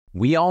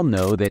We all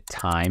know that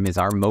time is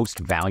our most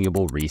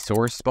valuable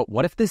resource, but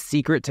what if the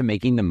secret to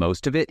making the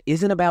most of it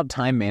isn't about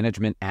time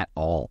management at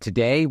all?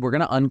 Today, we're going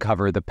to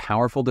uncover the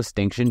powerful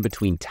distinction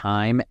between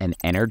time and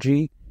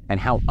energy and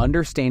how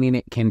understanding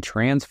it can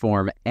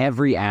transform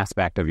every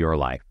aspect of your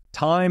life.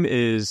 Time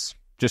is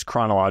just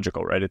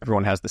chronological, right?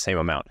 Everyone has the same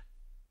amount.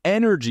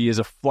 Energy is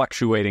a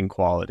fluctuating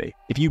quality.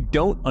 If you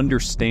don't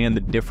understand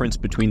the difference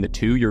between the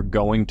two, you're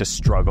going to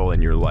struggle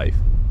in your life.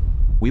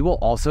 We will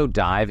also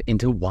dive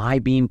into why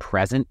being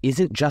present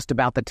isn't just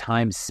about the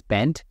time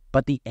spent,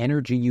 but the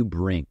energy you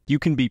bring. You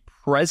can be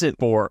present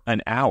for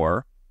an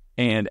hour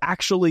and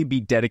actually be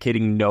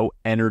dedicating no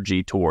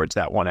energy towards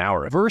that 1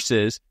 hour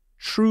versus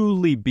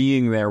truly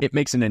being there. It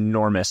makes an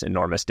enormous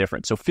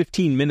difference. So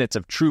 15 minutes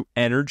of true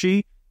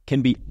energy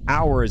can be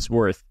hours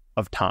worth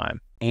of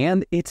time.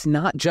 And it's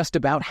not just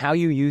about how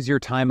you use your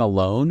time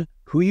alone.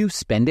 Who you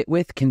spend it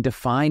with can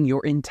define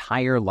your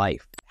entire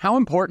life. How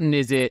important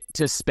is it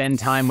to spend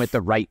time with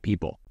the right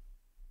people?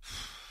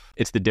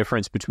 It's the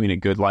difference between a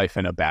good life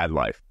and a bad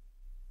life.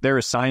 There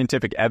is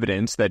scientific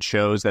evidence that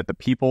shows that the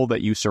people that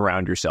you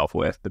surround yourself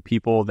with, the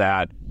people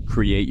that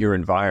create your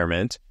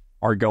environment,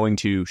 are going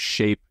to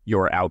shape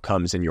your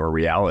outcomes and your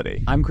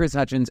reality. I'm Chris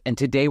Hutchins, and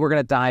today we're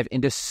going to dive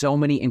into so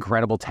many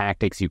incredible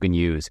tactics you can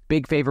use.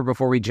 Big favor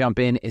before we jump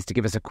in is to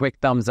give us a quick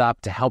thumbs up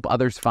to help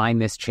others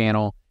find this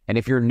channel. And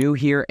if you're new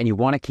here and you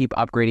want to keep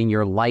upgrading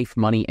your life,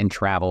 money, and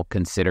travel,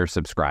 consider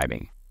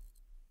subscribing.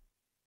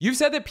 You've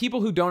said that people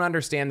who don't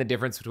understand the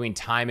difference between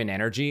time and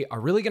energy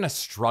are really going to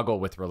struggle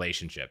with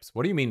relationships.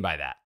 What do you mean by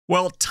that?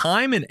 Well,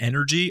 time and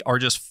energy are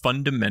just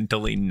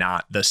fundamentally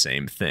not the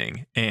same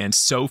thing. And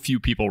so few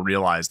people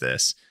realize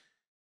this.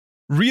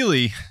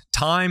 Really,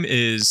 time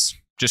is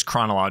just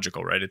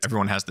chronological, right?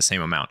 Everyone has the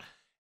same amount.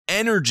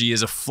 Energy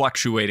is a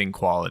fluctuating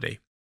quality.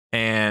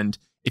 And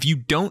if you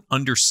don't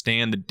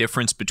understand the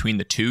difference between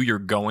the two, you're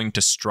going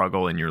to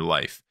struggle in your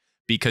life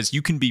because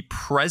you can be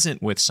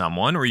present with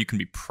someone or you can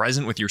be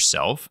present with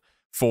yourself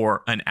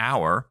for an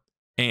hour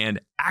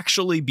and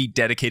actually be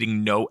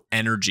dedicating no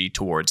energy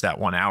towards that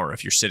 1 hour.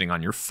 If you're sitting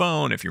on your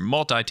phone, if you're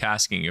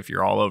multitasking, if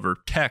you're all over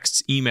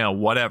texts, email,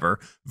 whatever,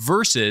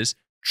 versus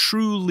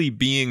truly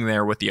being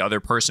there with the other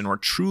person or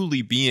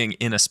truly being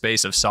in a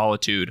space of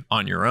solitude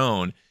on your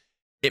own,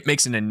 it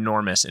makes an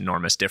enormous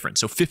difference.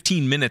 So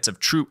 15 minutes of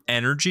true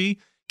energy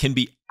can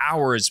be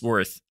hours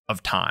worth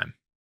of time.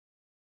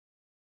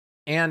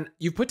 And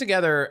you've put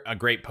together a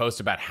great post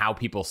about how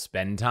people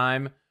spend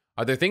time.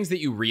 Are there things that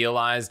you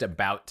realized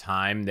about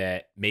time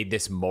that made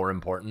this more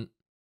important?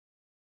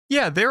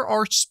 Yeah, there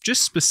are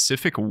just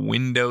specific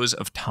windows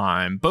of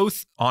time,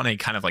 both on a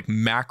kind of like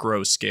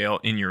macro scale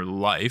in your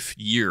life,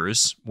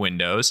 years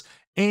windows,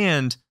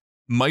 and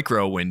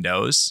micro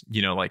windows,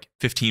 like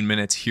 15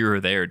 minutes here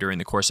or there during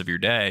the course of your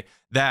day,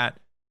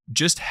 that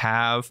just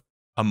have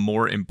a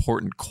more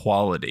important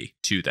quality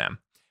to them.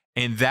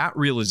 And that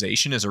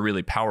realization is a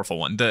really powerful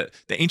one. The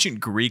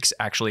ancient Greeks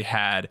actually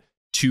had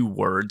two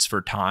words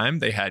for time.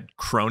 They had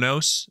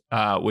chronos,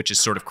 which is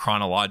sort of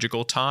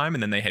chronological time,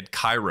 and then they had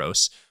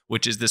kairos,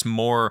 which is this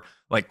more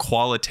like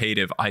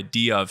qualitative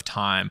idea of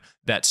time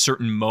that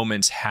certain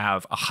moments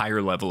have a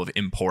higher level of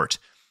import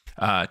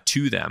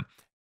to them.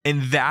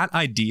 And that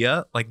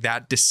idea, like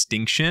that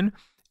distinction,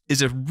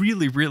 is a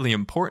really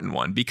important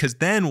one, because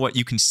then what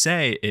you can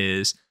say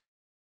is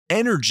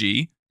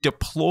energy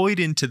deployed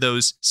into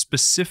those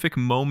specific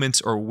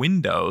moments or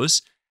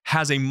windows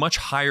has a much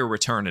higher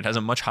return. It has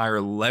a much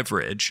higher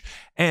leverage.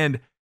 And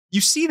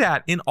you see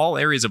that in all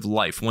areas of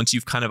life once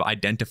you've kind of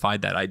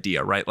identified that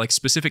idea, right? Like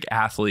specific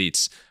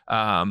athletes,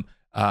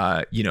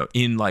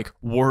 in like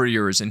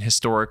warriors in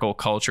historical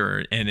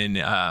culture and in,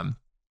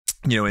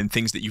 in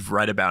things that you've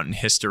read about in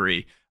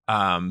history,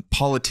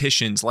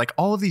 politicians, like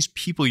all of these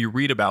people you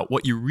read about,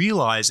 what you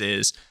realize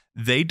is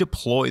they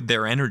deployed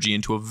their energy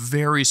into a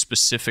very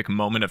specific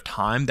moment of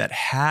time that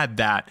had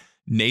that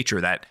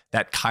nature, that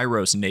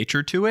kairos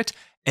nature to it.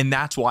 And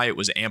that's why it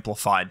was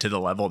amplified to the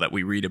level that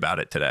we read about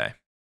it today.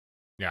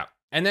 Yeah.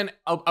 And then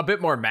a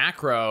bit more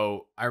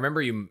macro, I remember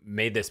you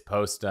made this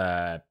post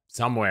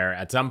somewhere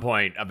at some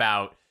point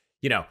about,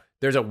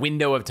 there's a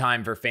window of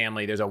time for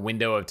family, there's a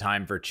window of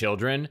time for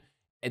children.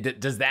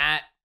 Does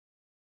that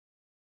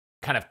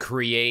kind of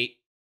create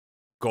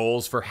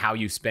goals for how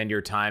you spend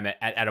your time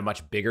at a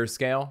much bigger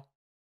scale?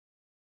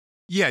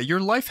 Yeah, your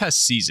life has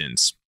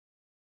seasons.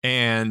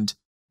 And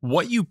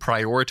what you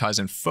prioritize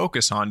and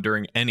focus on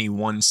during any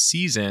one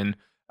season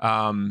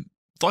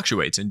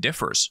fluctuates and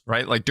differs,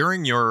 right? Like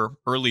during your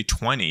early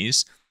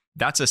 20s,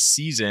 that's a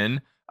season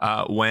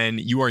when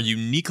you are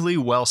uniquely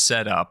well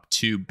set up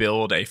to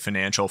build a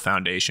financial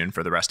foundation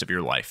for the rest of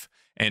your life.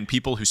 And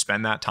people who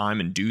spend that time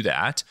and do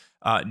that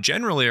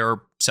generally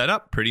are set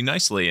up pretty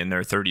nicely in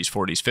their 30s,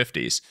 40s,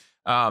 50s.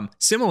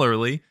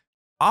 Similarly,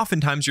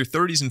 oftentimes your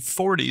 30s and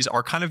 40s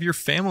are kind of your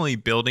family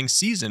building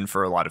season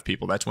for a lot of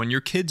people. That's when your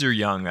kids are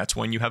young. That's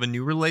when you have a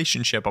new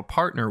relationship, a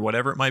partner,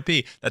 whatever it might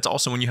be. That's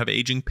also when you have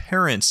aging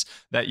parents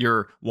that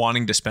you're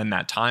wanting to spend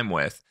that time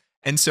with.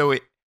 And so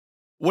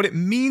what it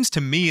means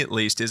to me, at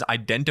least, is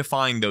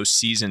identifying those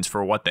seasons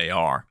for what they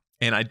are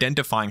and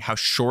identifying how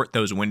short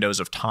those windows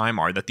of time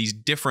are, that these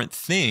different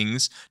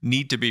things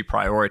need to be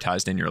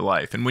prioritized in your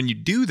life. And when you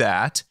do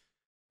that,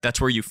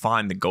 that's where you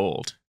find the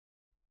gold.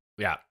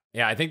 Yeah.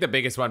 Yeah. I think the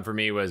biggest one for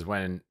me was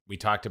when we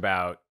talked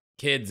about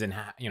kids and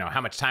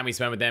how much time we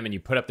spend with them. And you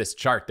put up this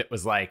chart that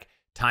was like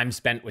time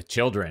spent with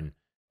children.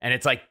 And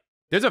it's like,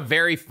 there's a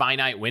very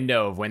finite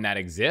window of when that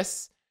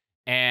exists.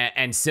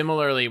 And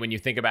similarly, when you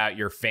think about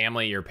your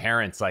family, your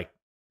parents, like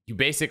you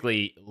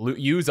basically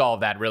use all of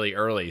that really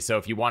early. So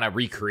if you want to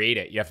recreate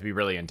it, you have to be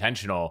really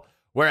intentional.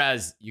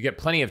 Whereas you get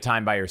plenty of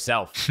time by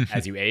yourself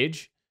as you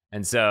age.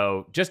 And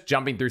so just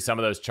jumping through some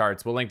of those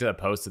charts, we'll link to the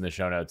posts in the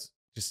show notes,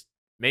 just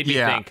made me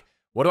think,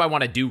 what do I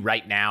want to do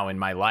right now in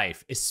my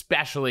life?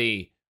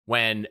 Especially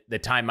when the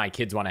time my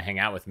kids want to hang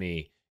out with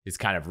me is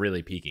kind of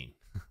really peaking.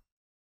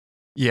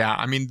 Yeah.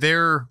 I mean,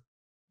 there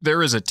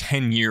is a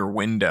 10-year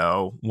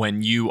window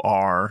when you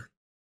are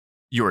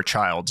your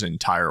child's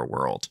entire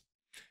world.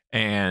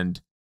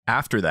 And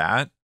after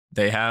that,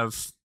 they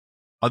have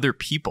other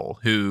people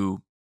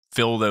who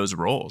fill those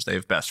roles. They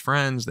have best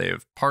friends, they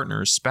have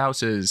partners,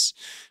 spouses,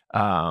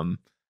 girlfriends,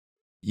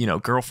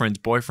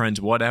 boyfriends,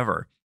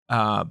 whatever.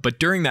 But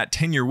during that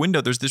 10-year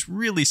window, there's this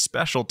really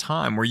special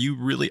time where you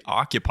really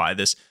occupy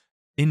this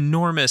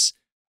enormous,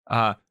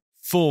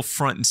 full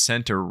front and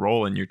center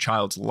role in your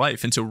child's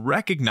life. And so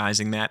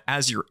recognizing that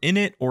as you're in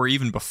it or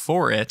even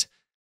before it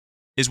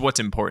is what's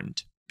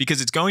important,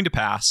 because it's going to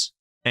pass.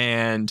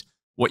 And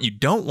what you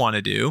don't want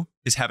to do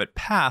is have it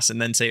pass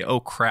and then say, oh,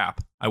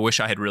 crap, I wish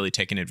I had really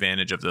taken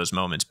advantage of those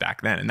moments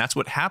back then. And that's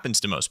what happens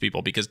to most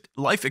people because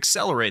life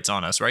accelerates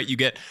on us, right? You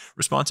get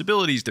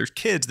responsibilities, there's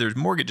kids, there's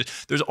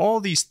mortgages, there's all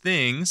these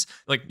things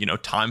like,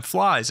 time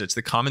flies. It's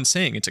the common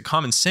saying. It's a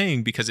common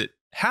saying because it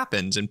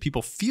happens and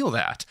people feel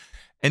that.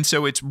 And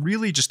so it's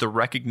really just the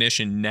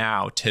recognition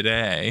now,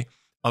 today,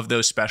 of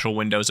those special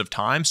windows of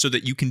time so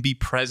that you can be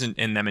present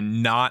in them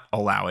and not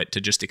allow it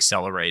to just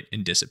accelerate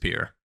and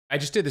disappear. I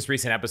just did this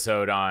recent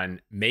episode on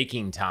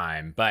making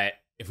time, but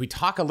if we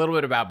talk a little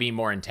bit about being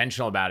more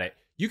intentional about it,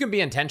 you can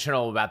be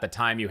intentional about the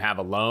time you have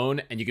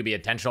alone and you can be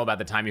intentional about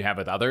the time you have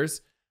with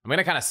others. I'm going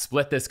to kind of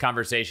split this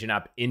conversation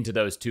up into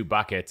those two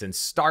buckets and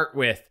start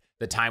with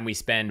the time we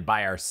spend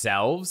by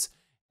ourselves.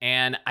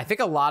 And I think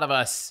a lot of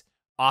us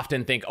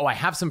often think, oh, I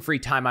have some free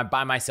time. I'm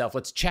by myself.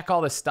 Let's check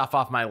all this stuff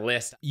off my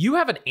list. You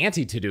have an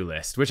anti-to-do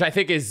list, which I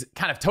think is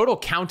kind of total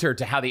counter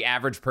to how the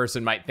average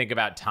person might think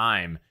about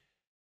time.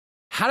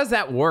 How does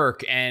that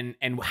work? And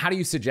how do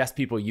you suggest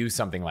people use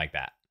something like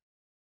that?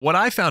 What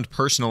I found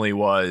personally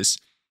was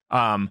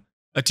a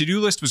to-do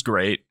list was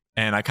great.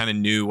 And I kind of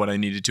knew what I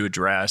needed to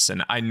address.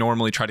 And I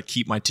normally try to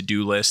keep my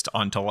to-do list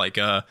onto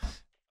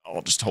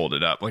I'll just hold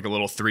it up, like a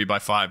little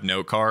 3x5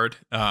 note card,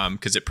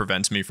 because it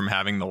prevents me from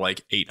having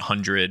the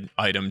 800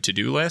 item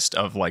to-do list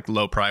of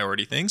low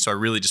priority things. So I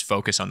really just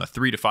focus on the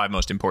 3 to 5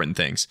 most important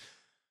things.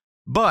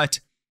 But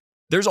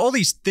there's all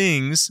these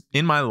things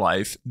in my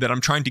life that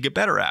I'm trying to get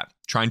better at,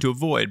 trying to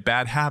avoid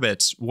bad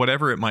habits,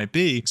 whatever it might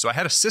be. So I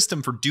had a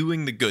system for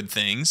doing the good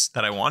things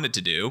that I wanted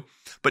to do,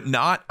 but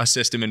not a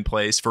system in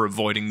place for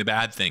avoiding the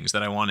bad things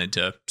that I wanted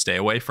to stay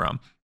away from.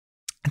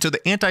 And so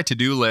the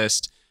anti-to-do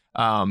list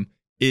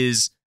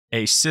is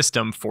a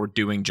system for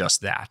doing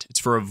just that. It's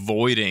for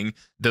avoiding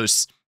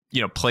those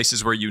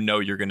places where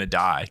you're going to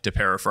die, to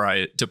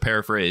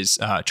paraphrase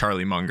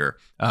Charlie Munger.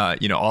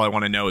 All I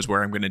want to know is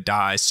where I'm going to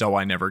die, so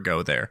I never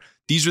go there.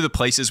 These are the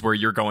places where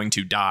you're going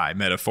to die,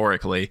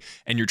 metaphorically,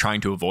 and you're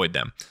trying to avoid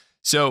them.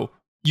 So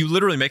you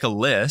literally make a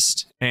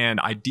list and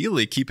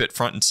ideally keep it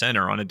front and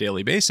center on a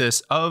daily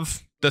basis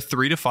of the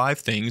 3 to 5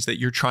 things that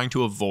you're trying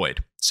to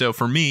avoid. So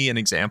for me, an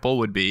example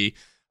would be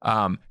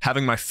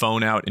having my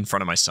phone out in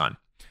front of my son.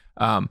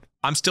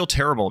 I'm still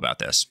terrible about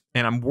this,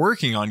 and I'm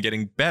working on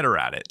getting better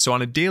at it. So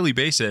on a daily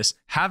basis,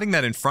 having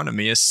that in front of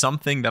me as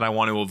something that I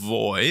want to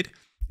avoid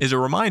is a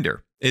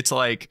reminder. It's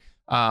like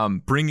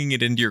bringing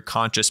it into your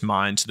conscious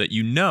mind so that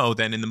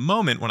then in the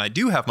moment when I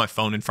do have my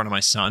phone in front of my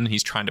son,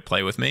 he's trying to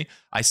play with me,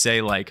 I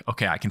say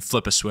okay, I can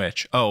flip a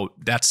switch. Oh,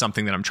 that's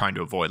something that I'm trying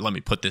to avoid. Let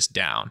me put this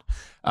down.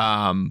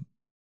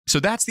 So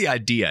that's the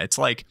idea. It's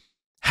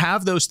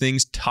have those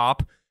things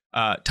top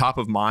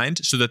of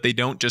mind so that they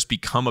don't just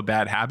become a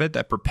bad habit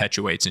that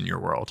perpetuates in your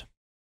world.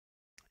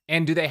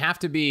 And do they have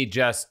to be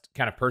just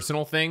kind of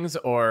personal things,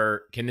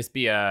 or can this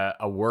be a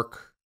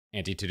work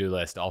anti-to-do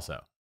list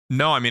also?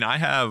 No, I mean, I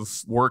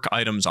have work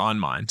items on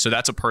mine. So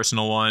that's a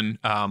personal one.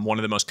 One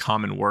of the most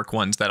common work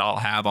ones that I'll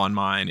have on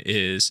mine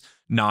is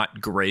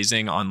not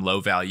grazing on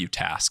low value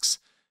tasks.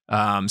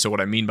 So what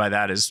I mean by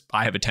that is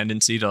I have a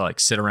tendency to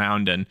sit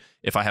around, and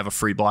if I have a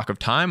free block of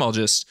time, I'll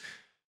just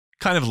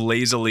kind of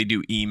lazily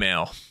do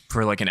email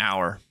for an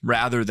hour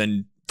rather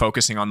than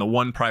focusing on the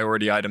one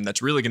priority item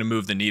that's really going to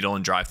move the needle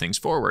and drive things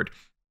forward.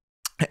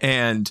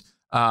 And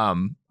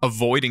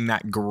avoiding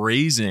that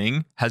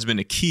grazing has been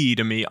a key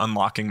to me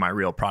unlocking my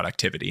real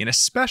productivity. And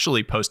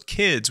especially post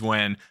kids,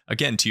 when,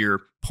 again, to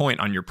your point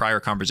on your prior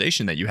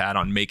conversation that you had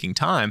on making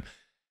time,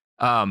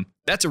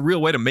 that's a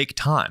real way to make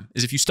time,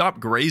 is if you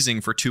stop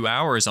grazing for 2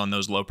 hours on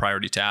those low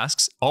priority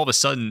tasks, all of a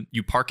sudden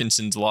you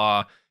Parkinson's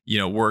law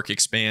work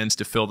expands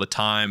to fill the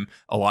time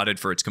allotted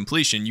for its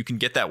completion, you can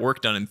get that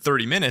work done in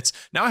 30 minutes.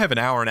 Now I have an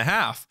hour and a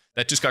half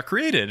that just got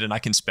created, and I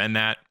can spend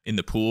that in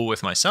the pool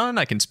with my son.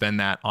 I can spend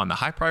that on the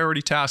high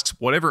priority tasks,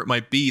 whatever it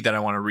might be that I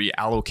want to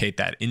reallocate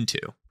that into.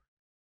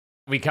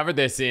 We covered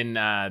this in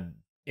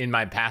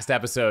my past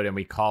episode, and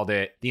we called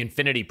it the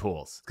infinity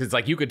pools, because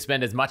like you could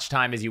spend as much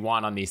time as you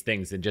want on these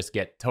things and just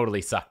get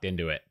totally sucked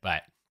into it.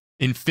 But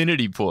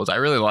infinity pools, I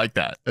really like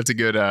that. That's a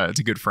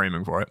good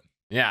framing for it.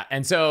 Yeah.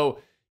 And so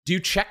do you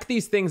check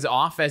these things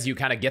off as you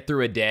kind of get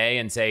through a day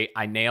and say,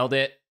 I nailed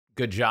it,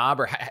 good job?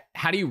 Or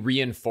how do you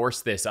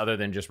reinforce this other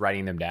than just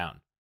writing them down?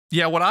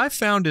 Yeah, what I've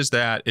found is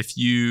that if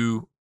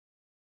you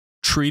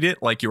treat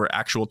it like your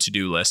actual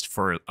to-do list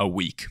for a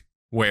week,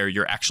 where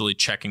you're actually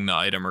checking the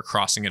item or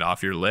crossing it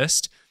off your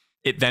list,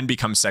 it then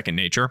becomes second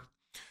nature.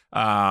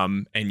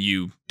 And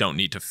you don't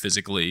need to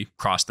physically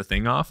cross the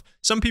thing off.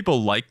 Some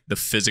people like the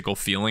physical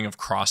feeling of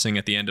crossing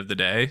at the end of the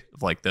day,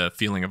 like the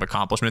feeling of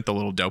accomplishment, the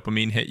little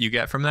dopamine hit you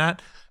get from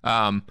that.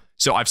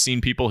 So I've seen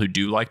people who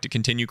do like to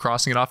continue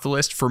crossing it off the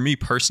list. For me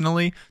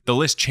personally, the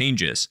list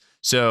changes.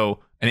 So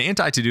an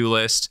anti-to-do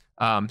list,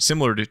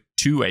 similar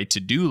to a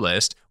to-do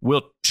list,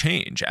 will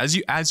change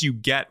as you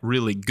get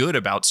really good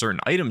about certain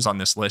items on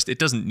this list. It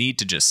doesn't need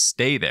to just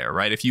stay there,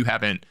 right? If you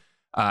haven't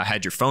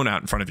had your phone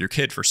out in front of your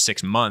kid for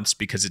 6 months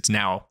because it's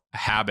now a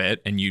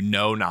habit and you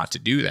know not to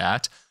do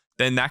that,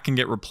 then that can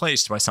get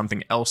replaced by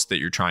something else that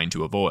you're trying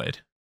to avoid.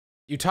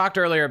 You talked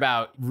earlier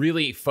about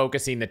really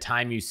focusing the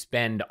time you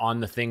spend on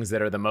the things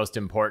that are the most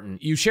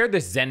important. You shared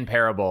this Zen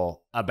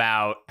parable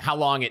about how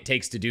long it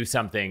takes to do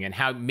something and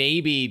how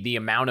maybe the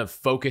amount of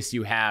focus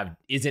you have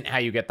isn't how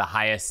you get the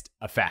highest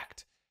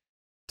effect.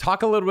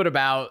 Talk a little bit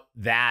about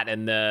that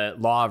and the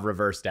law of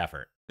reversed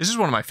effort. This is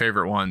one of my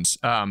favorite ones.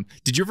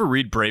 Did you ever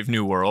read Brave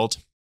New World?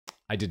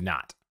 I did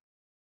not.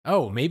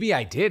 Oh, maybe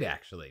I did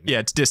actually. Yeah,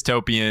 it's a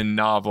dystopian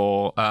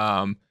novel.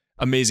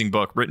 Amazing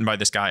book written by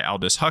this guy,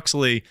 Aldous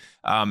Huxley.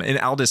 And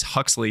Aldous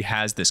Huxley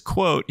has this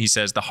quote. He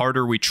says, "The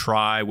harder we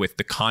try with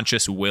the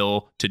conscious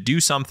will to do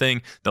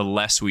something, the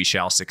less we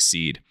shall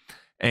succeed."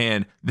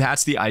 And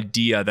that's the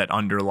idea that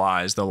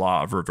underlies the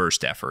law of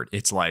reversed effort.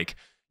 It's like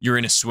you're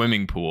in a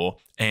swimming pool,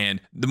 and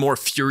the more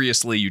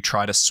furiously you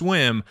try to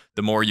swim,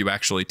 the more you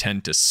actually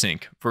tend to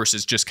sink,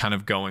 versus just kind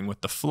of going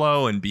with the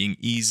flow and being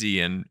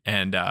easy and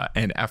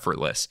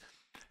effortless.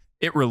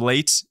 It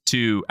relates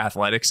to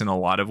athletics in a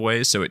lot of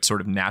ways. So it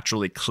sort of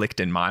naturally clicked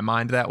in my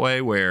mind that way,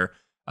 where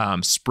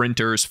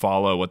sprinters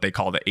follow what they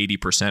call the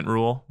 80%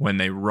 rule. When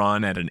they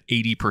run at an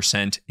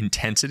 80%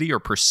 intensity or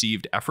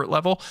perceived effort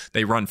level,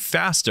 they run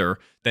faster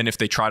than if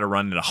they try to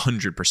run at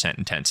 100%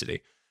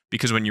 intensity.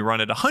 Because when you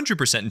run at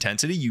 100%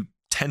 intensity, you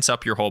tense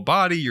up your whole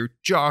body, your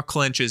jaw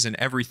clenches, and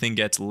everything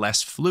gets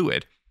less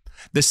fluid.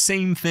 The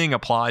same thing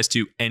applies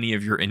to any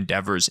of your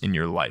endeavors in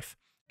your life.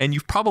 And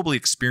you've probably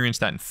experienced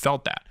that and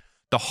felt that.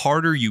 The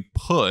harder you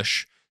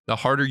push, the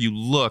harder you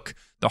look,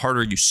 the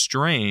harder you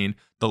strain,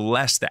 the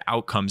less the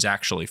outcomes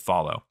actually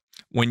follow.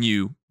 When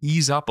you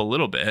ease up a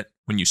little bit,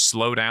 when you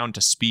slow down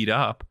to speed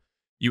up,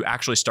 you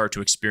actually start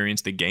to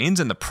experience the gains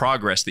and the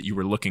progress that you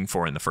were looking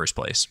for in the first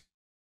place.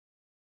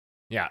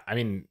 Yeah, I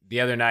mean, the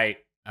other night,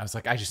 I was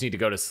like, I just need to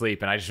go to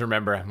sleep. And I just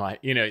remember, I'm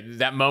like,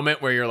 that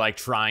moment where you're like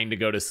trying to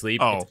go to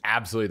sleep, It's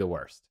absolutely the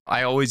worst.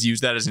 I always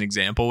use that as an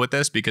example with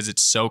this because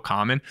it's so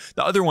common.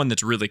 The other one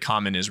that's really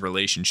common is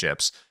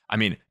relationships. I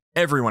mean,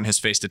 everyone has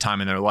faced a time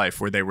in their life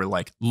where they were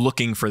like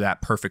looking for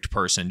that perfect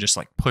person, just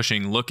like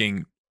pushing,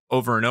 looking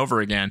over and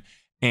over again.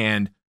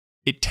 And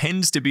it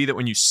tends to be that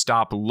when you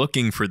stop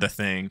looking for the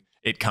thing,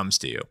 it comes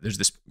to you. There's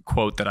this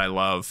quote that I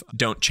love: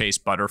 "Don't chase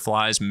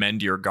butterflies,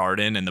 mend your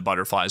garden and the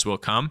butterflies will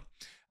come."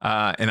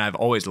 And I've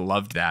always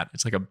loved that.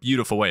 It's like a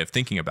beautiful way of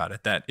thinking about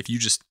it, that if you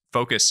just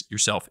focus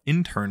yourself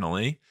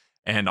internally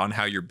and on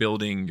how you're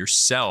building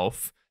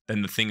yourself,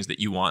 then the things that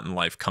you want in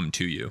life come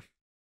to you.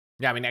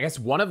 Yeah, I mean, I guess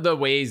one of the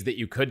ways that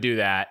you could do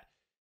that,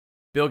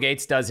 Bill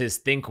Gates does his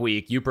Think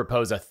Week. You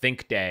propose a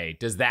Think Day.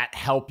 Does that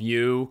help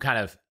you kind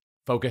of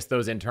focus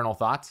those internal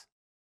thoughts?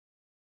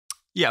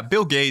 Yeah,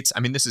 Bill Gates, I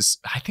mean,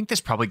 I think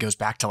this probably goes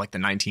back to like the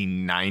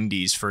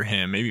 1990s for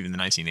him, maybe even the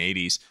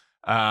 1980s.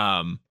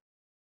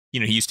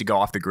 He used to go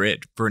off the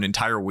grid for an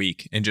entire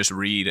week and just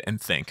read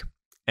and think.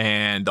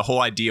 And the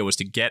whole idea was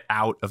to get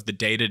out of the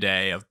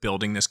day-to-day of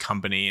building this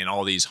company and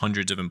all these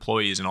hundreds of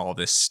employees and all of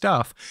this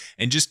stuff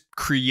and just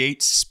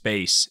create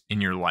space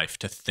in your life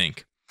to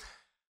think.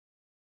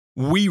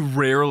 We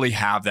rarely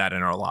have that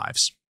in our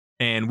lives.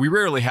 And we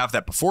rarely have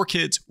that before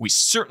kids. We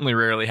certainly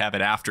rarely have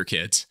it after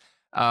kids.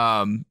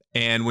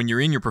 And when you're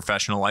in your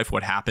professional life,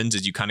 what happens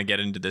is you kind of get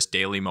into this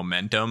daily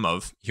momentum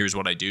of here's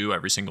what I do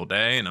every single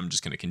day, and I'm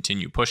just going to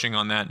continue pushing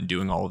on that and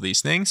doing all of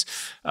these things.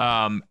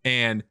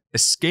 And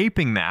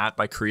escaping that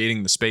by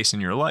creating the space in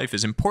your life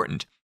is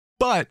important.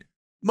 But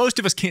most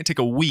of us can't take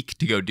a week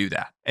to go do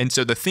that. And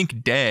so the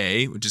Think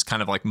Day, which is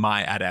kind of like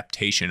my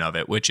adaptation of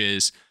it, which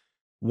is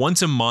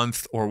once a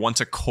month or once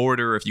a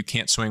quarter, if you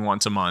can't swing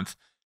once a month,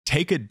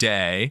 take a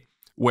day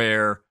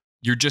where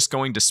you're just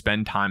going to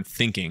spend time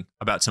thinking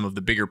about some of the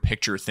bigger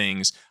picture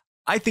things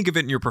I think of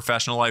it in your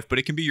professional life, but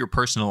it can be your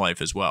personal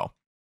life as well.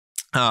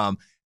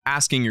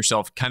 Asking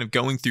yourself, kind of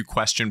going through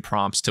question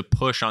prompts to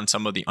push on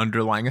some of the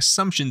underlying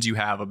assumptions you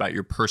have about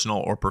your personal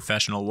or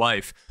professional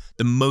life,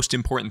 the most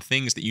important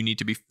things that you need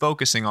to be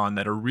focusing on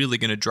that are really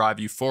going to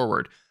drive you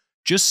forward.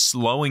 Just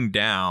slowing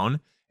down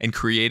and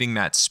creating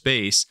that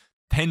space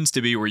tends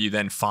to be where you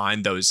then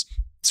find those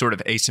sort of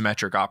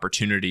asymmetric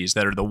opportunities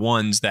that are the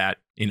ones that,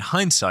 in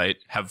hindsight,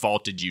 have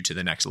vaulted you to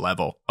the next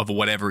level of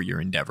whatever your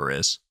endeavor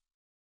is.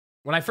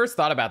 When I first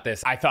thought about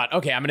this, I thought,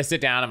 okay, I'm going to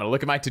sit down, I'm going to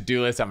look at my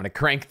to-do list, I'm going to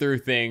crank through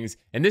things.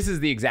 And this is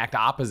the exact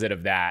opposite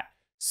of that.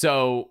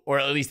 So, or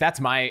at least that's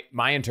my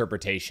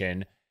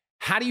interpretation.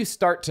 How do you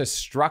start to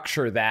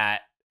structure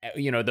that,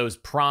 those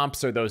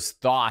prompts or those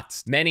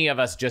thoughts? Many of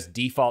us just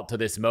default to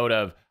this mode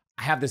of,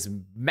 I have this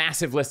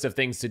massive list of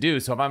things to do.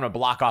 So if I'm going to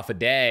block off a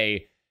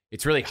day,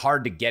 it's really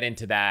hard to get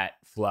into that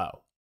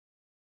flow.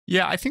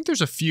 Yeah, I think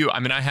there's a few. I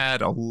mean, I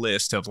had a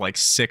list of like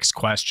 6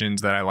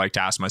 questions that I like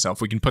to ask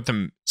myself. We can put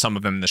some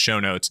of them in the show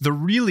notes. The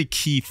really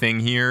key thing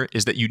here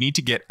is that you need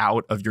to get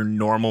out of your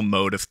normal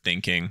mode of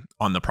thinking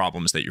on the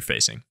problems that you're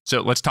facing.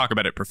 So let's talk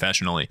about it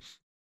professionally.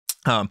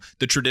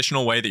 The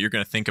traditional way that you're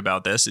going to think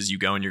about this is you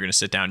go and you're going to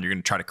sit down and you're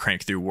going to try to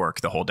crank through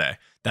work the whole day.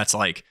 That's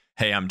like,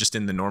 hey, I'm just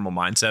in the normal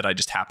mindset. I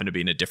just happen to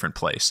be in a different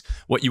place.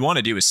 What you want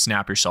to do is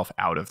snap yourself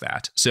out of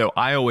that. So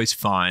I always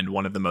find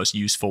one of the most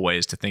useful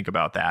ways to think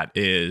about that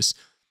is,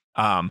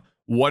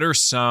 what are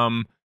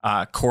some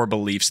core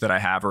beliefs that I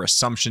have or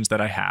assumptions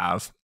that I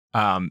have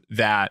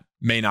that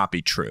may not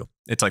be true?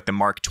 It's like the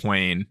Mark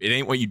Twain, it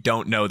ain't what you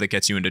don't know that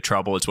gets you into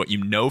trouble. It's what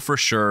you know for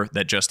sure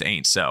that just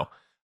ain't so.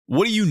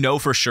 What do you know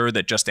for sure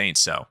that just ain't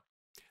so?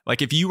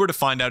 Like if you were to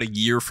find out a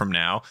year from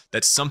now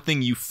that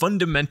something you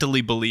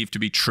fundamentally believe to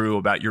be true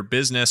about your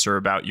business or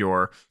about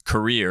your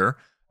career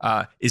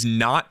is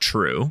not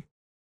true,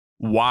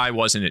 why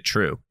wasn't it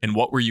true? And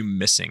what were you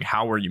missing?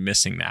 How were you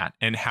missing that?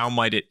 And how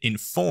might it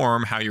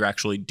inform how you're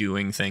actually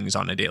doing things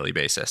on a daily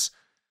basis?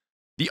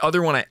 The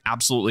other one I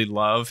absolutely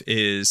love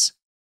is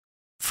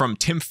from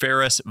Tim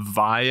Ferriss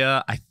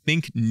via, I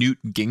think, Newt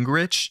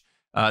Gingrich,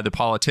 the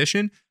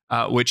politician,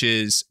 which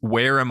is,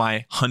 where am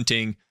I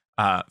hunting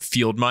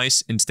field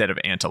mice instead of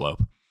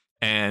antelope?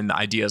 And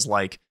ideas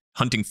like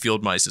hunting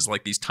field mice is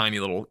like these tiny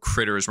little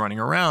critters running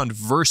around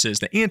versus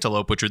the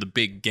antelope, which are the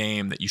big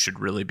game that you should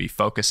really be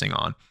focusing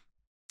on.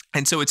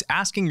 And so it's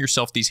asking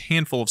yourself these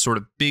handful of sort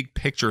of big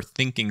picture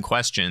thinking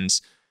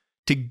questions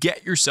to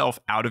get yourself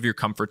out of your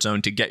comfort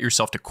zone, to get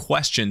yourself to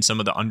question some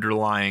of the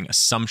underlying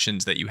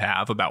assumptions that you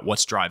have about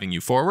what's driving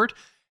you forward,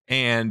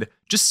 and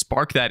just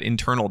spark that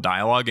internal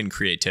dialogue and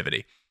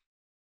creativity.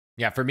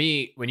 Yeah, for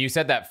me, when you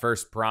said that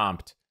first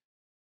prompt,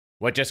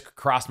 what just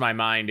crossed my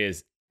mind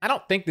is, I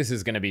don't think this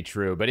is going to be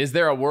true, but is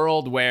there a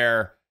world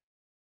where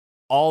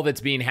all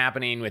that's been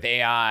happening with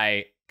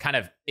AI kind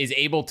of is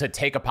able to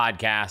take a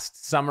podcast,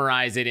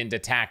 summarize it into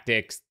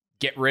tactics,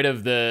 get rid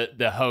of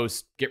the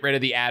host, get rid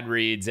of the ad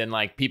reads, and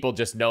like people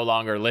just no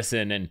longer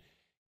listen? And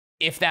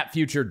if that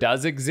future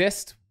does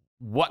exist,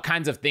 what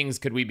kinds of things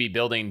could we be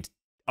building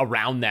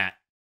around that?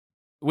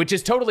 Which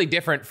is totally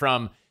different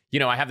from,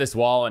 I have this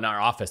wall in our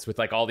office with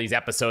like all these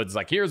episodes,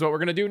 like, here's what we're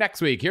going to do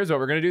next week. Here's what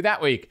we're going to do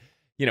that week.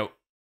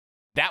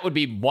 That would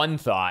be one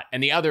thought.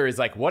 And the other is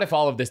like, what if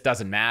all of this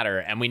doesn't matter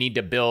and we need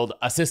to build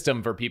a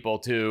system for people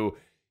to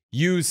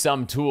use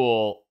some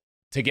tool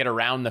to get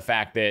around the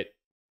fact that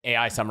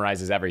AI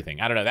summarizes everything?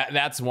 I don't know.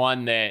 That's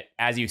one that,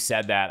 as you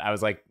said that, I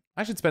was like,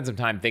 I should spend some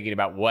time thinking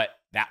about what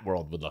that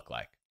world would look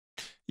like.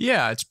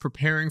 Yeah, it's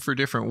preparing for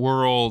different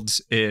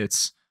worlds.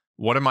 It's,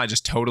 what am I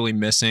just totally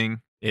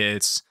missing?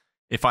 It's,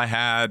 if I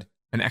had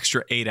an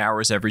extra 8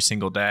 hours every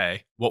single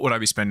day, what would I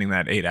be spending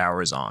that 8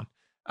 hours on?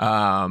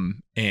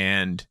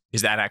 And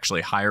is that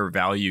actually higher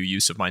value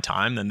use of my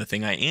time than the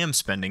thing I am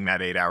spending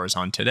that 8 hours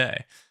on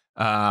today?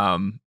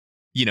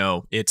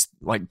 It's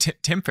like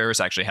Tim Ferriss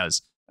actually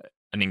has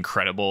an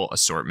incredible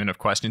assortment of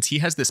questions. He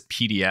has this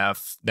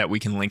PDF that we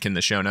can link in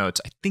the show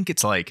notes. I think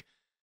it's like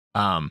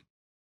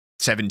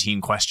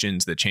 17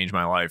 questions that changed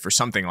my life or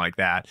something like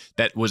that.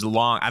 That was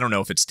long. I don't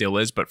know if it still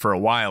is, but for a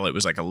while it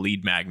was like a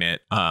lead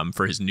magnet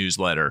for his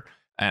newsletter.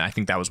 And I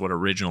think that was what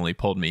originally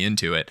pulled me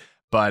into it.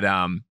 But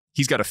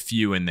he's got a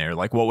few in there.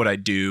 Like, what would I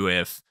do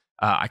if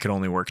I could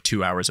only work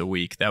 2 hours a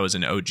week? That was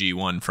an OG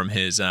one from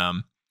his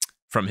 4-Hour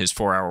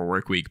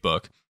Workweek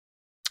book.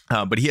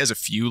 But he has a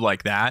few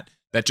like that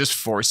just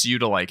force you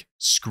to like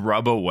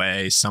scrub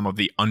away some of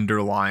the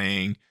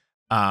underlying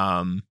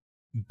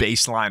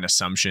baseline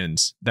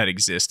assumptions that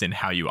exist in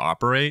how you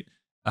operate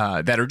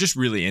that are just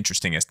really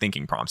interesting as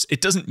thinking prompts. It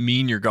doesn't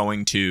mean you're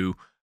going to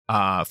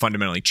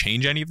fundamentally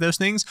change any of those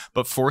things,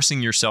 but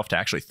forcing yourself to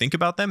actually think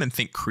about them and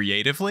think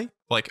creatively.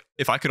 Like,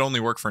 if I could only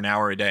work for an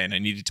hour a day and I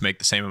needed to make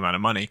the same amount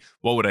of money,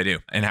 what would I do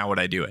and how would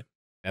I do it?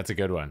 That's a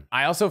good one.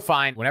 I also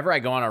find whenever I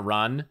go on a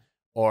run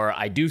or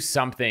I do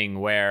something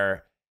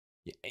where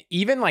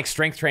even like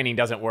strength training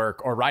doesn't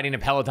work or riding a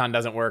Peloton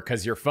doesn't work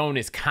because your phone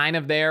is kind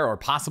of there or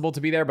possible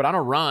to be there, but on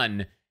a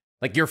run,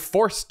 like, you're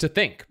forced to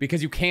think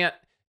because you can't,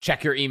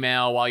 check your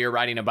email while you're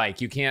riding a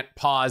bike. You can't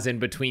pause in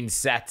between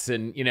sets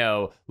and,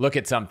 look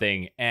at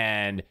something.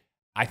 And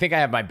I think I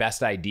have my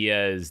best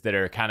ideas that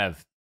are kind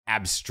of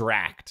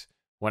abstract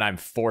when I'm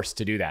forced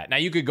to do that. Now,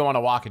 you could go on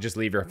a walk and just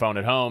leave your phone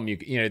at home.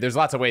 There's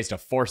lots of ways to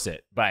force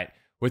it. But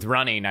with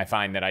running, I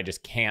find that I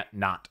just can't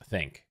not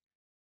think.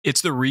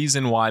 It's the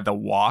reason why the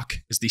walk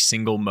is the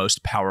single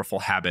most powerful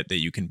habit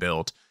that you can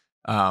build.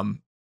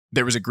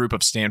 There was a group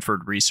of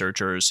Stanford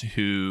researchers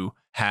who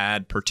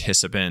had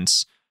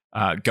participants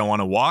go on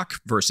a walk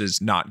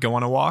versus not go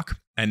on a walk,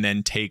 and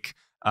then take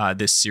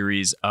this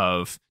series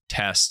of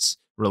tests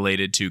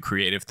related to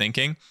creative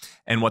thinking.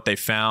 And what they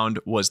found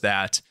was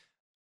that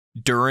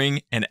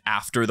during and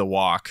after the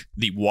walk,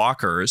 the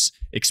walkers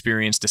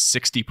experienced a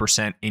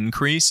 60%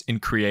 increase in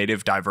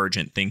creative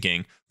divergent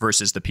thinking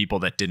versus the people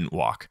that didn't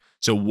walk.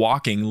 So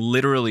walking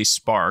literally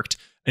sparked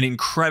an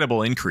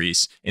incredible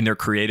increase in their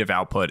creative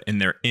output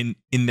and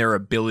in their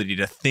ability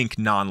to think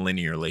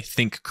non-linearly,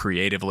 think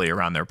creatively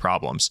around their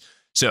problems.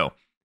 So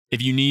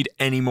if you need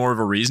any more of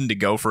a reason to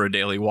go for a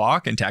daily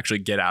walk and to actually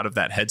get out of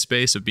that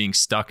headspace of being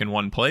stuck in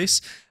one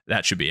place,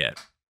 that should be it.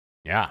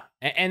 Yeah.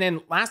 And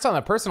then last on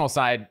the personal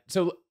side,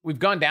 so we've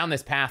gone down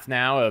this path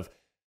now of,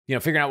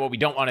 figuring out what we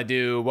don't want to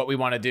do, what we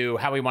want to do,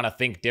 how we want to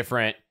think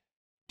different.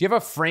 Do you have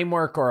a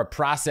framework or a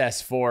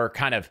process for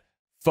kind of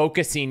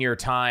focusing your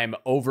time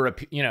over,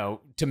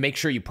 to make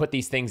sure you put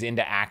these things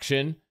into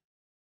action?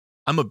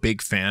 I'm a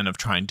big fan of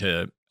trying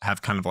to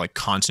have kind of like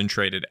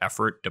concentrated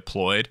effort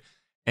deployed.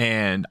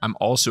 And I'm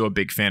also a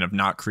big fan of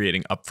not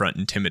creating upfront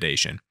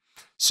intimidation.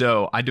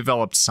 So I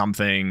developed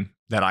something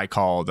that I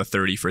call the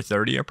 30 for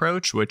 30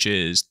 approach, which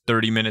is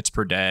 30 minutes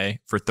per day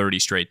for 30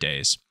 straight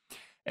days.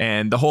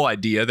 And the whole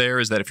idea there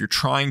is that if you're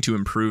trying to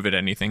improve at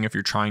anything, if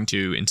you're trying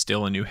to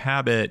instill a new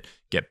habit,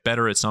 get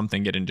better at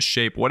something, get into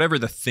shape, whatever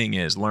the thing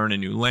is, learn a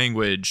new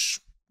language,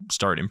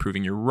 start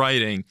improving your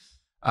writing,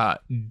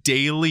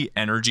 daily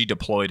energy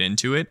deployed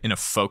into it in a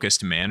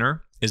focused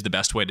manner is the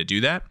best way to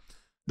do that.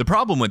 The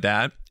problem with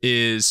that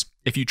is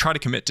if you try to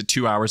commit to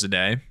 2 hours a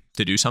day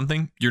to do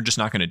something, you're just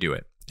not going to do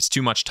it. It's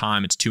too much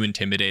time. It's too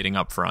intimidating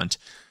up front.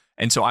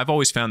 And so I've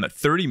always found that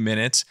 30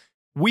 minutes,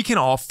 we can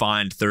all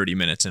find 30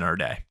 minutes in our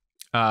day,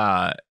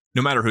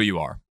 no matter who you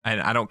are.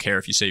 And I don't care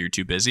if you say you're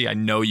too busy. I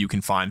know you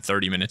can find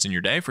 30 minutes in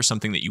your day for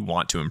something that you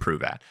want to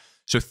improve at.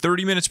 So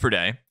 30 minutes per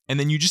day. And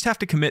then you just have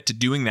to commit to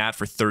doing that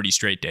for 30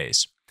 straight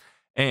days.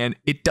 And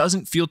it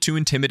doesn't feel too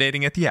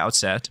intimidating at the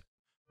outset,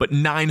 but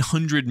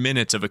 900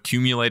 minutes of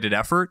accumulated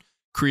effort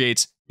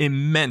creates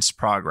immense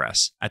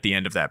progress at the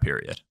end of that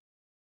period.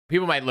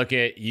 People might look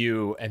at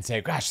you and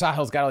say, gosh,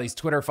 Sahil's got all these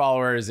Twitter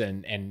followers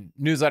and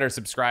newsletter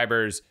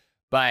subscribers,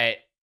 but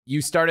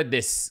you started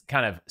this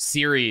kind of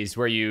series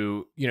where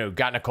you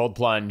got in a cold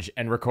plunge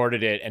and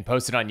recorded it and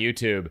posted on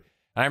YouTube.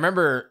 And I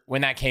remember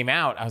when that came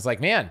out, I was like,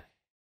 man,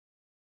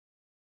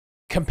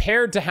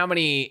 compared to how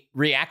many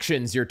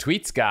reactions your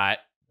tweets got,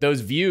 those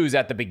views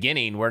at the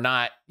beginning were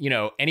not,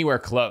 anywhere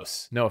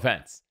close. No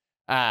offense.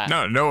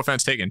 No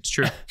offense taken. It's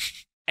true.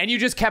 And you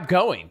just kept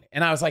going.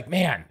 And I was like,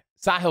 man,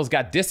 Sahil's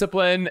got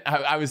discipline.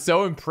 I was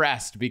so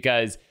impressed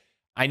because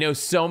I know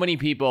so many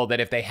people that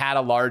if they had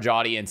a large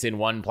audience in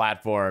one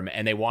platform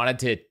and they wanted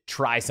to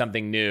try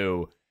something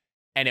new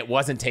and it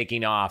wasn't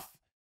taking off,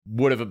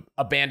 would have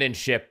abandoned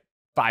ship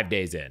 5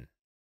 days in.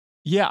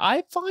 Yeah,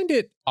 I find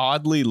it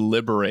oddly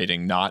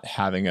liberating not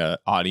having an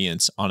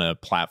audience on a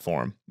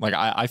platform. Like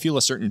I feel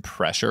a certain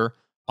pressure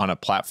on a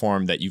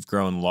platform that you've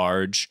grown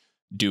large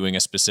doing a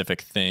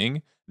specific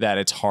thing that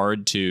it's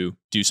hard to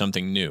do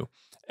something new.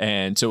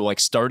 And so like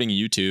starting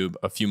YouTube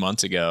a few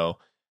months ago,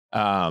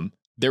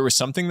 there was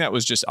something that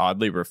was just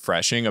oddly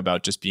refreshing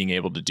about just being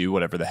able to do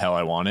whatever the hell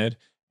I wanted.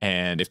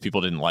 And if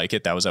people didn't like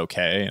it, that was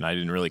okay. And I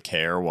didn't really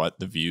care what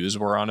the views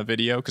were on a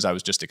video because I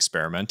was just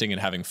experimenting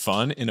and having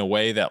fun in a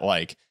way that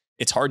like,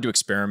 it's hard to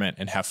experiment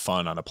and have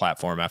fun on a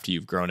platform after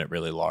you've grown it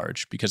really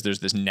large because there's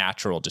this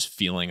natural just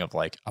feeling of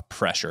like a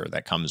pressure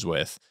that comes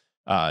with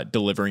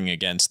delivering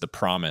against the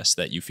promise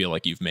that you feel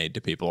like you've made to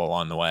people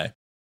along the way.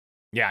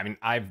 Yeah, I mean,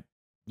 I've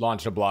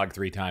launched a blog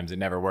 3 times. It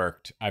never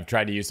worked. I've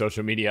tried to use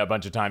social media a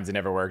bunch of times. It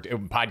never worked.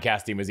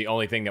 Podcasting was the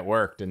only thing that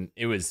worked. And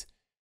it was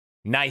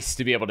nice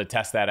to be able to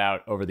test that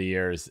out over the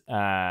years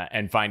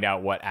and find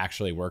out what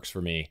actually works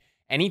for me.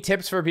 Any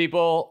tips for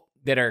people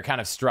that are kind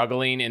of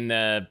struggling in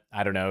the,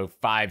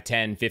 5,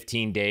 10,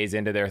 15 days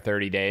into their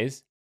 30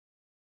 days?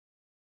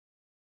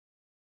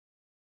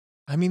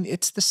 I mean,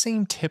 it's the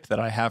same tip that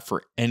I have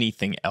for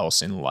anything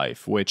else in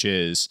life, which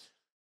is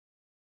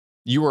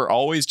you are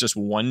always just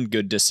one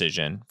good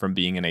decision from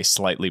being in a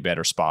slightly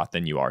better spot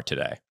than you are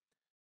today.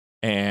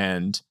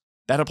 And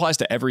that applies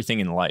to everything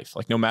in life.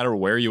 Like no matter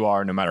where you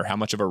are, no matter how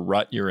much of a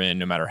rut you're in,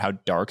 no matter how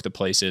dark the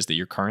place is that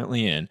you're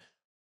currently in,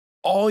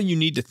 all you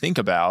need to think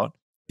about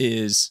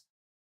is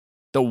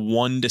the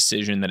one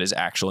decision that is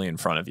actually in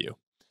front of you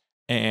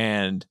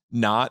and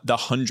not the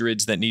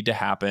hundreds that need to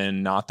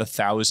happen, not the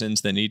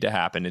thousands that need to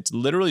happen. It's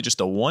literally just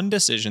the one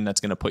decision that's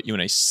going to put you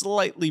in a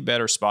slightly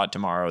better spot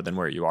tomorrow than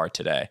where you are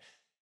today.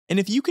 And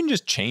if you can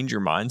just change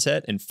your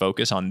mindset and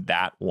focus on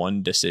that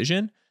one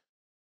decision,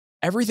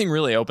 everything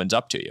really opens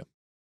up to you.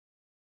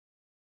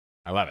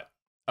 I love it.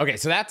 Okay,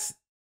 so that's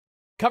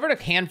covered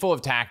a handful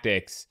of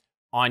tactics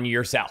on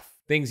yourself,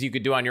 things you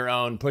could do on your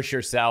own, push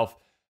yourself.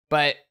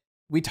 But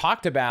we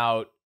talked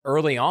about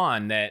early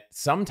on that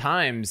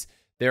sometimes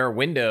there are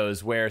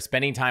windows where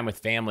spending time with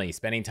family,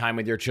 spending time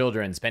with your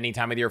children, spending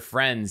time with your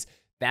friends,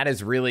 that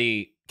is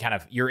really kind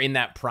of, you're in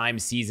that prime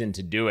season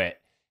to do it.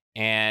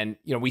 And,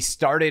 you know, we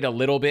started a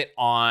little bit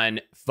on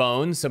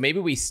phones. So maybe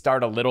we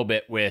start a little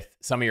bit with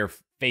some of your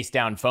face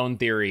down phone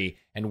theory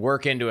and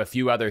work into a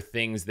few other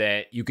things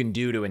that you can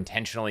do to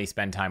intentionally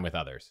spend time with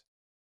others.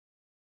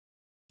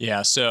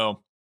 Yeah.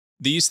 So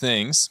these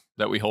things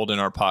that we hold in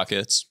our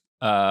pockets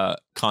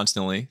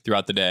constantly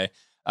throughout the day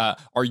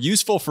are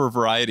useful for a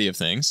variety of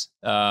things,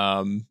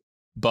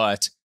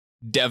 but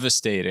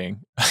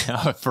devastating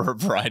for a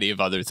variety of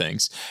other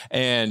things.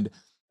 And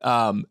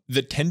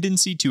the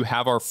tendency to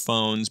have our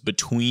phones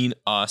between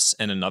us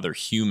and another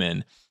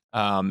human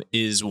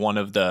is one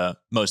of the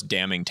most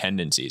damning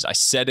tendencies. I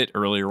said it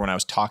earlier when I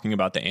was talking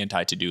about the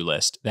anti-to-do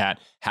list, that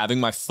having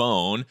my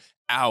phone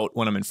out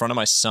when I'm in front of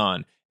my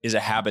son is a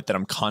habit that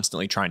I'm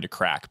constantly trying to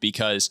crack,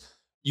 because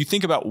you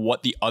think about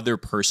what the other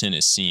person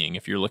is seeing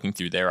if you're looking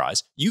through their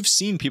eyes. You've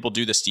seen people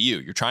do this to you.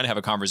 You're trying to have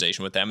a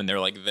conversation with them and they're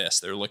like this.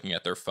 They're looking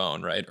at their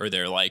phone, right? Or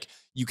they're like,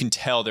 you can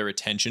tell their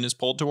attention is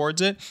pulled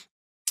towards it.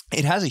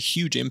 It has a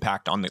huge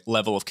impact on the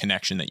level of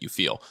connection that you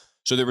feel.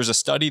 So there was a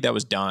study that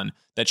was done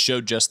that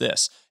showed just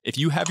this. If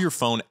you have your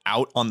phone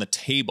out on the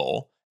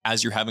table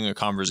as you're having a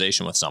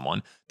conversation with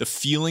someone, the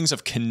feelings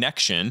of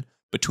connection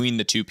between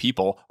the two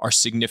people are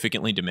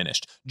significantly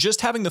diminished. Just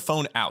having the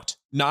phone out,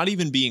 not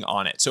even being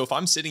on it. So if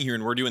I'm sitting here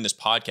and we're doing this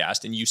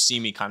podcast and you see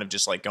me kind of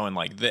just like going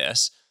like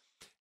this,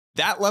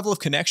 that level of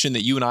connection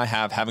that you and I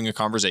have having a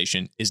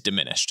conversation is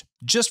diminished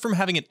just from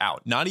having it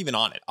out, not even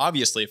on it.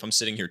 Obviously, if I'm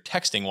sitting here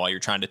texting while you're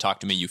trying to talk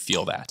to me, you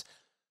feel that.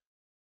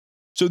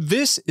 So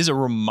this is a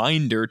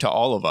reminder to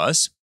all of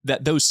us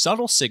that those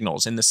subtle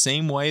signals, in the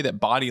same way that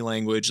body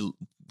language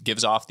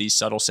gives off these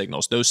subtle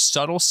signals, those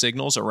subtle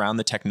signals around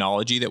the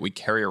technology that we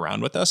carry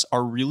around with us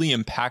are really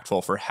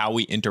impactful for how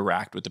we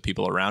interact with the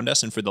people around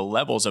us and for the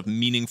levels of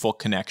meaningful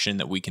connection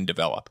that we can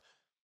develop.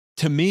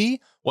 To me,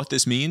 what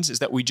this means is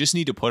that we just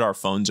need to put our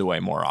phones away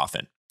more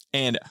often.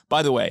 And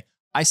by the way,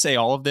 I say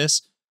all of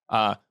this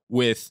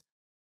with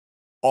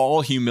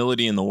all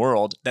humility in the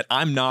world, that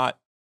I'm not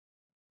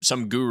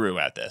some guru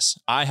at this.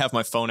 I have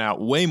my phone out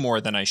way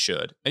more than I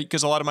should,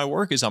 because a lot of my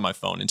work is on my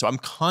phone. And so I'm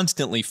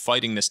constantly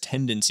fighting this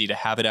tendency to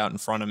have it out in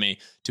front of me,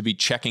 to be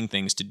checking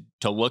things,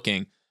 to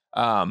looking.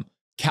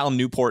 Cal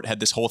Newport had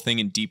this whole thing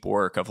in deep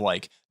work of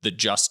like the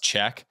just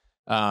check.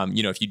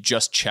 If you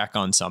just check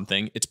on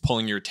something, it's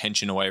pulling your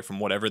attention away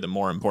from whatever the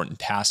more important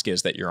task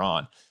is that you're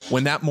on.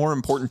 When that more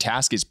important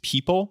task is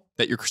people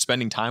that you're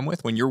spending time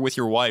with, when you're with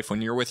your wife,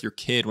 when you're with your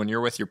kid, when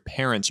you're with your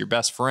parents, your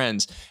best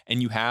friends,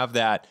 and you have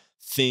that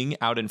thing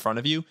out in front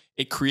of you,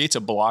 it creates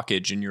a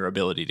blockage in your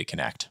ability to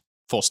connect.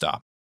 Full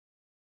stop.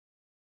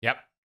 Yep.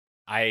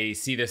 I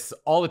see this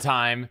all the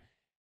time.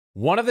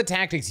 One of the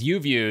tactics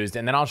you've used,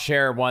 and then I'll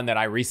share one that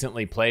I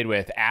recently played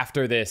with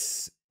after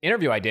this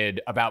interview I did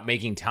about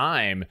making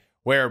time,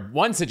 where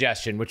one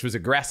suggestion, which was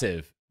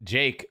aggressive,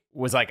 Jake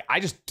was like,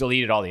 I just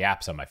deleted all the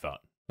apps on my phone.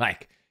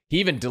 Like, he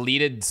even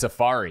deleted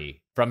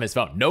Safari from his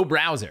phone. No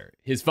browser.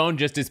 His phone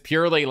just is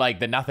purely like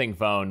the nothing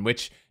phone,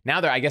 which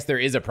now I guess there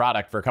is a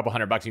product for a couple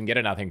 $100 you can get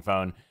a nothing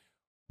phone.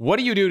 What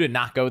do you do to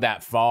not go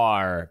that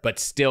far, but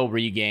still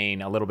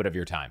regain a little bit of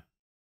your time?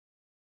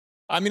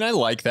 I mean, I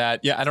like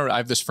that. Yeah, I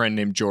have this friend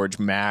named George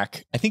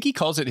Mack. I think he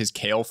calls it his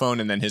kale phone,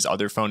 and then his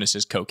other phone is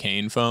his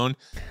cocaine phone,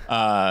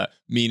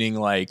 meaning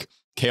like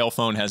kale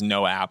phone has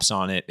no apps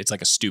on it. It's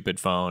like a stupid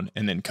phone.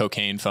 And then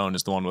cocaine phone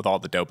is the one with all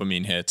the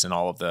dopamine hits and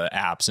all of the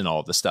apps and all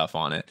of the stuff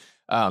on it.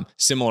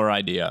 Similar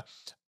idea.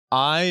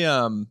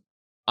 I'm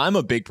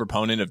a big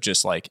proponent of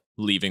just like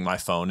leaving my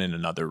phone in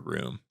another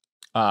room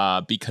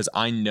because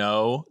I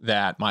know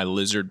that my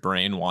lizard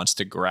brain wants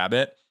to grab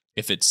it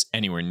if it's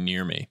anywhere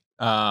near me.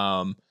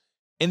 By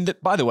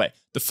the way,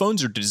 the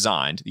phones are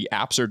designed, the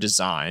apps are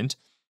designed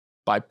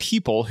by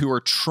people who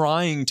are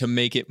trying to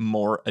make it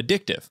more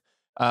addictive.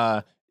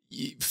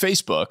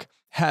 Facebook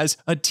has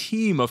a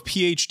team of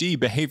PhD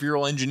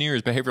behavioral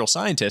engineers, behavioral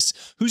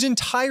scientists, whose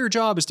entire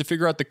job is to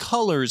figure out the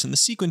colors and the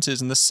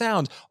sequences and the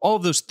sounds, all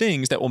of those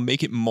things that will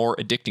make it more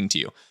addicting to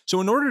you.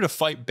 So in order to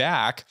fight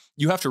back,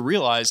 you have to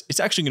realize it's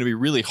actually going to be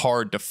really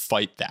hard to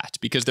fight that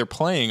because they're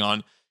playing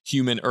on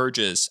human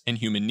urges and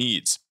human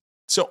needs.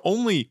 So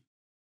only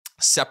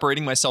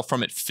separating myself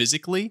from it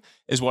physically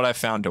is what I've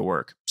found to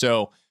work.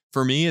 So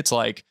for me, it's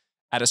like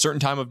at a certain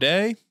time of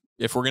day,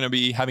 if we're going to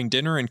be having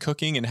dinner and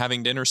cooking and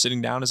having dinner,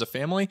 sitting down as a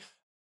family,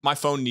 my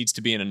phone needs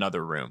to be in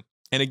another room.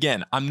 And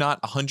again, I'm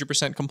not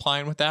 100%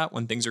 compliant with that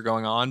when things are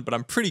going on, but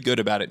I'm pretty good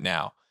about it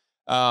now.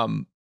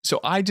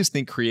 So I just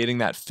think creating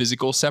that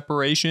physical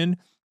separation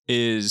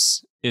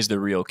is the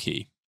real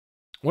key.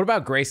 What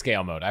about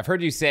grayscale mode? I've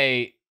heard you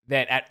say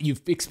that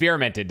you've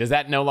experimented. Does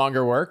that no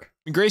longer work?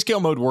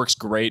 Grayscale mode works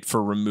great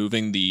for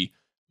removing the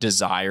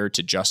desire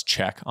to just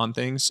check on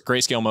things.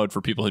 Grayscale mode,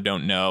 for people who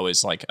don't know,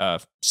 is like a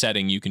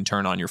setting you can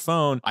turn on your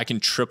phone. I can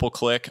triple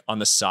click on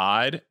the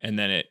side and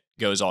then it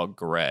goes all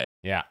gray.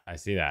 Yeah, I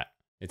see that.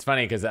 It's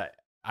funny because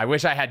I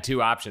wish I had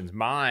two options.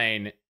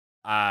 Mine,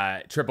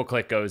 triple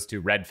click goes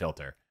to red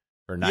filter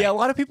for night. Yeah, a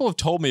lot of people have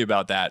told me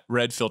about that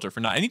red filter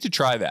for night. I need to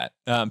try that.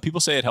 People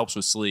say it helps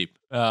with sleep.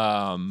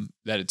 That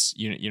it's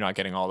you're not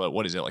getting all the,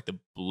 what is it, like the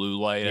blue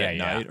light at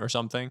night or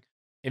something.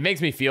 It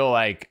makes me feel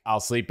like I'll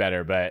sleep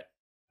better, but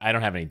I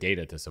don't have any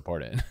data to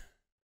support it.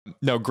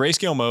 No,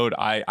 grayscale mode,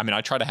 I mean,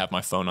 I try to have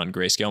my phone on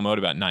grayscale mode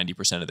about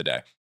 90% of the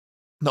day.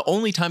 The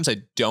only times I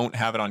don't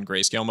have it on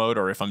grayscale mode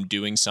are if I'm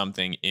doing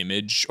something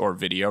image or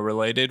video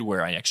related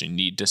where I actually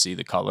need to see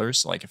the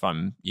colors, like if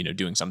I'm,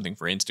 doing something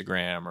for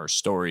Instagram or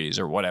stories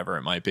or whatever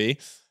it might be.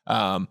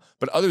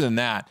 But other than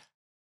that,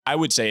 I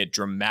would say it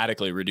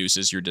dramatically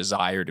reduces your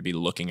desire to be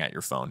looking at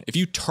your phone. If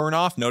you turn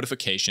off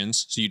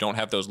notifications so you don't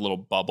have those little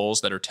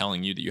bubbles that are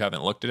telling you that you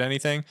haven't looked at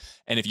anything,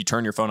 and if you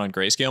turn your phone on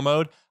grayscale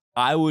mode,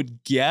 I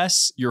would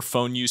guess your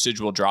phone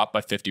usage will drop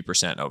by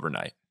 50%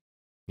 overnight.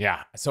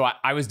 Yeah. So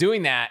I was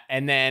doing that,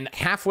 and then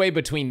halfway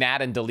between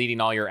that and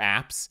deleting all your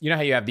apps, you know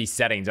how you have these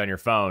settings on your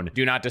phone,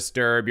 do not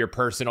disturb, your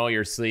personal,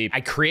 your sleep.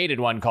 I created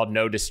one called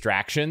no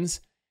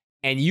distractions,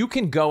 and you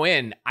can go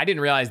in. I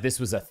didn't realize this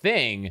was a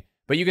thing,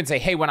 but you can say,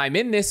 hey, when I'm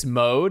in this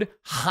mode,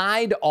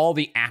 hide all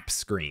the app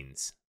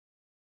screens.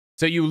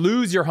 So you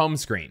lose your home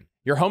screen.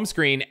 Your home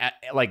screen,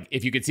 like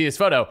if you could see this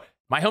photo,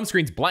 my home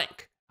screen's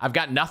blank. I've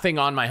got nothing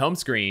on my home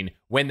screen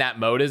when that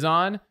mode is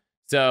on.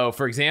 So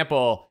for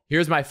example,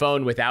 here's my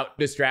phone without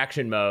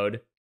distraction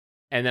mode.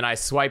 And then I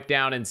swipe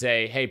down and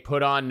say, hey,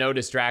 put on no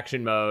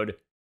distraction mode.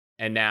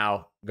 And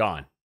now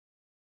gone.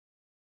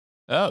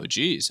 Oh,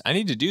 geez. I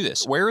need to do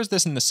this. Where is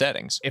this in the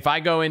settings? If I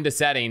go into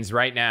settings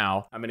right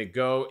now, I'm going to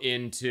go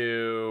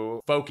into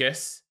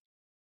focus.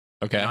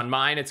 Okay. And on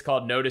mine, it's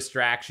called no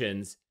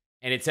distractions.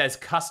 And it says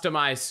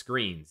customize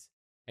screens.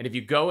 And if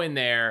you go in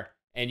there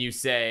and you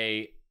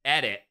say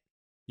edit,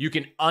 you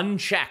can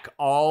uncheck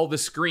all the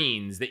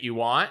screens that you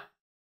want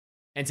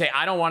and say,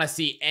 I don't want to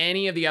see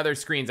any of the other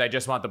screens. I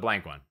just want the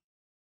blank one.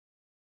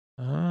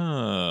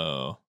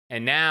 Oh.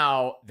 And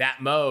now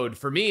that mode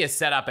for me is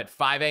set up at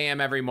 5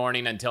 a.m. every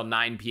morning until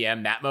 9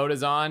 p.m. That mode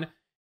is on.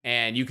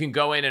 And you can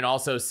go in and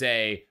also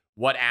say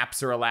what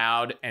apps are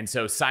allowed. And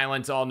so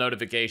silence all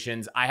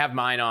notifications. I have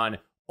mine on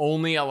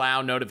only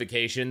allow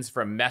notifications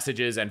from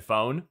messages and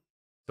phone.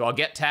 So I'll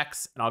get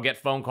texts and I'll get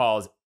phone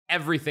calls.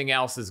 Everything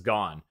else is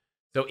gone.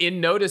 So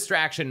in no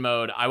distraction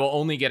mode, I will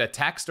only get a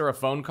text or a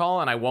phone call,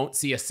 and I won't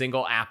see a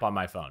single app on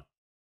my phone.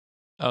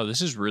 Oh,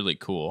 this is really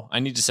cool. I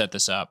need to set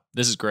this up.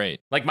 This is great.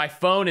 Like my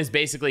phone is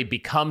basically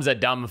becomes a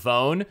dumb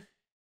phone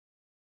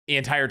the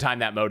entire time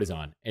that mode is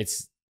on.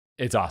 It's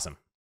awesome.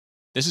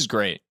 This is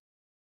great.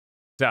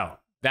 So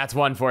that's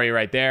one for you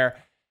right there.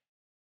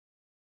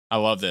 I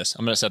love this.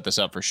 I'm going to set this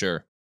up for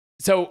sure.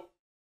 So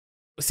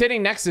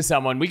sitting next to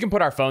someone, we can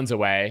put our phones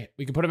away.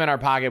 We can put them in our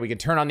pocket. We can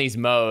turn on these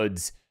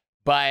modes,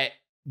 but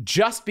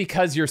just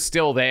because you're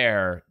still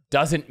there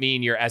doesn't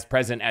mean you're as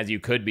present as you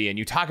could be. And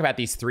you talk about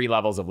these 3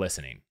 levels of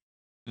listening.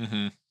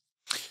 Mm-hmm.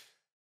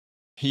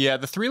 Yeah,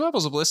 the 3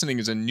 levels of listening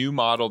is a new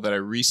model that I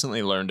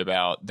recently learned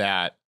about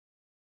that,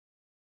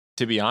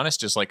 to be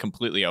honest, just like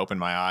completely opened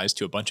my eyes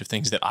to a bunch of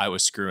things that I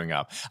was screwing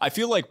up. I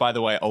feel like, by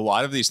the way, a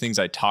lot of these things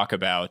I talk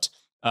about,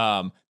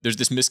 there's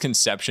this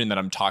misconception that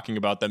I'm talking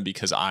about them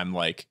because I'm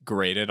like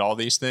great at all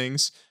these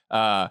things.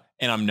 And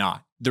I'm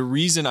not. The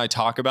reason I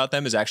talk about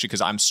them is actually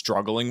because I'm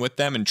struggling with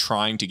them and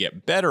trying to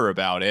get better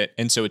about it.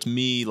 And so it's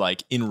me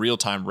like in real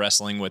time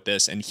wrestling with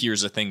this. And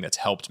here's a thing that's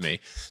helped me.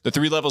 The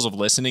 3 levels of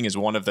listening is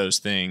one of those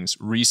things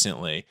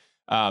recently,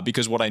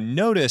 because what I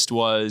noticed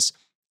was,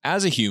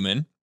 as a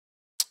human,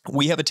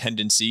 we have a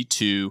tendency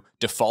to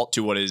default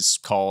to what is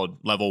called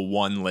level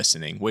 1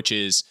 listening, which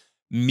is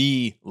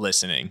me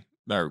listening,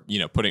 or,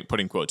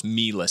 putting quotes,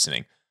 me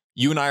listening.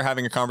 You and I are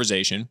having a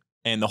conversation,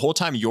 and the whole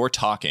time you're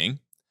talking,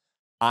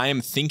 I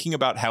am thinking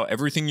about how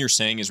everything you're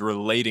saying is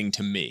relating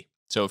to me.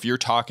 So if you're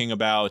talking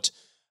about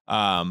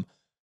the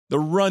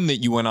run that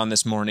you went on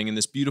this morning and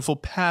this beautiful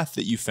path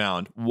that you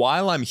found,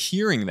 while I'm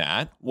hearing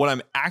that, what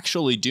I'm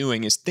actually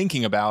doing is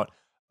thinking about,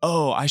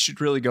 oh, I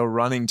should really go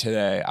running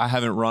today. I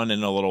haven't run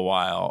in a little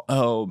while.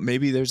 Oh,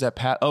 maybe there's that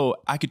path. Oh,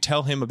 I could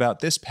tell him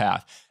about this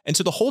path. And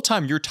so the whole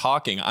time you're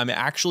talking, I'm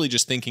actually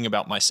just thinking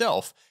about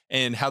myself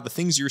and how the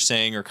things you're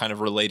saying are kind of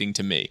relating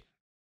to me.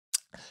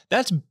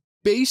 That's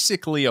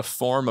basically a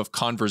form of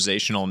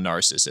conversational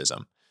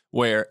narcissism,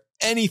 where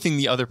anything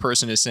the other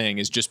person is saying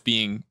is just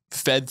being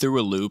fed through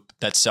a loop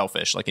that's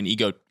selfish, like an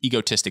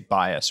egotistic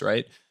bias,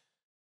 right?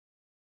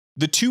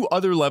 The 2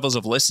 other levels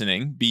of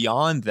listening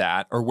beyond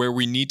that are where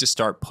we need to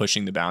start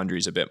pushing the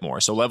boundaries a bit more.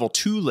 So level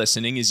 2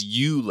 listening is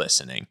you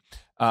listening.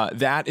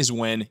 That is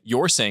when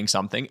you're saying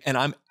something and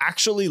I'm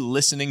actually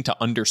listening to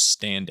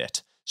understand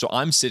it. So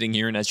I'm sitting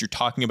here, and as you're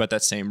talking about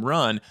that same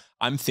run,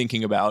 I'm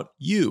thinking about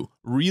you,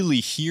 really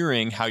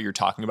hearing how you're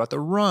talking about the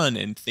run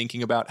and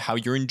thinking about how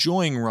you're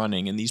enjoying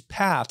running and these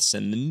paths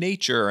and the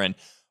nature and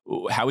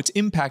how it's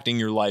impacting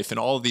your life and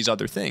all of these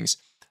other things.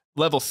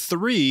 Level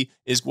 3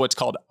 is what's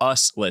called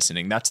us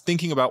listening. That's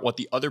thinking about what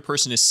the other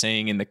person is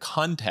saying in the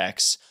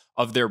context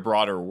of their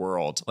broader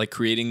world, like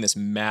creating this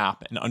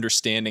map and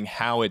understanding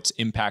how it's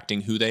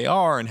impacting who they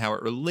are and how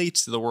it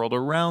relates to the world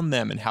around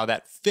them and how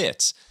that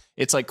fits.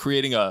 It's like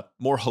creating a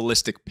more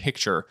holistic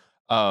picture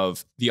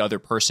of the other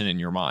person in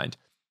your mind.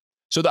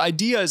 So the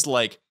idea is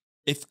like,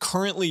 if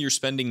currently you're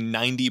spending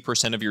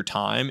 90% of your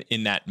time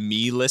in that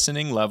me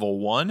listening level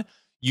 1,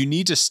 you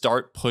need to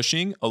start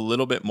pushing a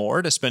little bit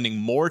more to spending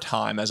more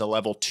time as a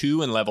level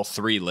 2 and level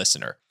 3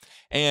 listener.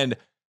 And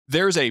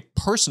there's a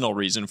personal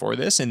reason for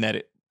this in that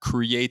it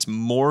creates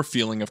more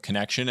feeling of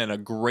connection and a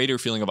greater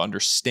feeling of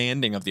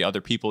understanding of the other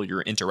people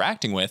you're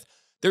interacting with.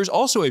 There's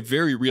also a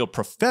very real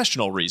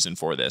professional reason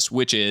for this,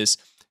 which is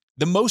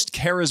the most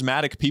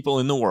charismatic people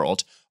in the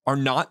world are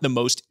not the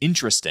most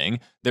interesting.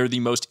 They're the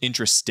most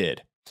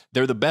interested.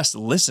 They're the best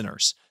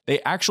listeners.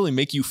 They actually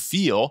make you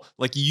feel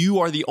like you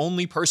are the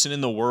only person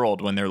in the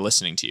world when they're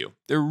listening to you.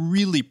 They're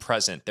really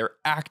present. They're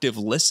active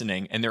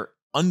listening and they're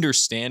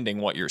understanding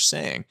what you're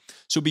saying.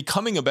 So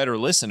becoming a better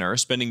listener,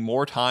 spending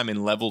more time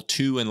in level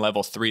 2 and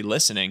level 3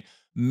 listening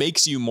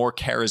makes you more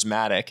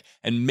charismatic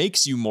and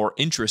makes you more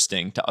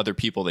interesting to other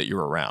people that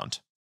you're around.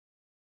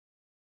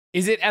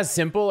 Is it as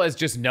simple as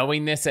just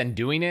knowing this and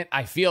doing it?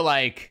 I feel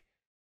like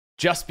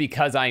just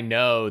because I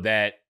know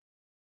that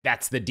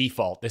that's the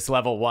default, this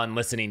level 1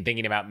 listening,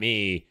 thinking about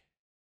me,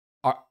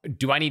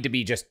 do I need to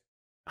be just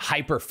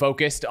hyper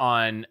focused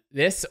on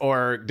this?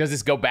 Or does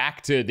this go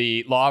back to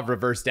the law of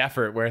reversed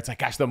effort where it's like,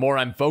 gosh, the more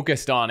I'm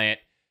focused on it,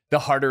 the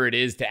harder it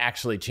is to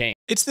actually change?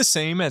 It's the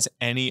same as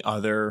any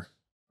other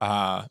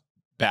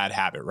bad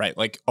habit, right?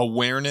 Like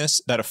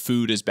awareness that a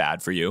food is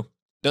bad for you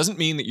doesn't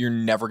mean that you're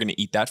never going to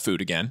eat that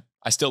food again.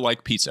 I still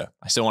like pizza.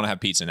 I still want to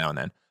have pizza now and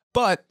then,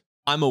 but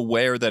I'm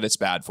aware that it's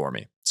bad for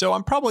me. So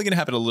I'm probably going to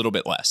have it a little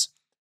bit less.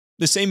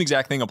 The same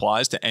exact thing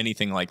applies to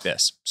anything like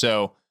this.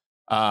 So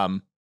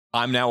I'm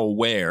now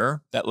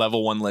aware that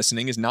level 1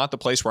 listening is not the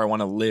place where I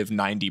want to live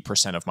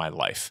 90% of my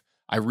life.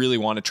 I really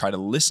want to try to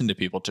listen to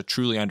people to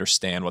truly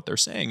understand what they're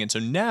saying. And so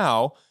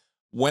now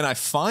when I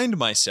find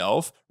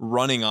myself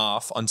running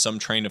off on some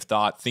train of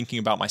thought, thinking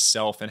about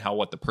myself and how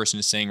what the person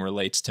is saying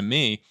relates to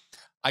me,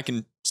 I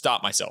can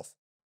stop myself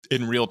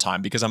in real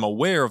time because I'm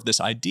aware of this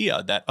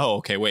idea that, oh,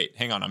 okay, wait,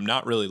 hang on, I'm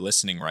not really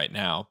listening right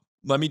now.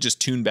 Let me just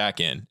tune back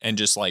in and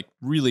just like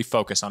really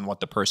focus on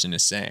what the person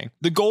is saying.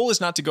 The goal is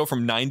not to go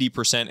from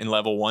 90% in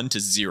level 1 to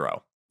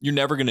 0. You're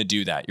never going to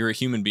do that. You're a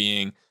human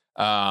being.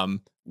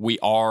 We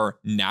are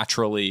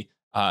naturally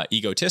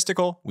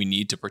egotistical. We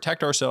need to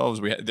protect ourselves.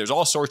 There's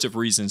all sorts of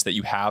reasons that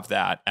you have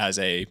that as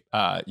a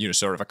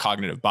sort of a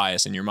cognitive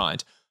bias in your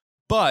mind.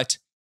 But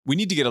we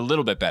need to get a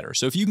little bit better.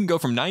 So if you can go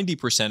from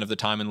 90% of the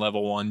time in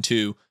level 1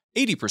 to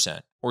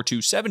 80% or to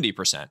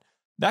 70%,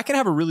 that can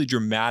have a really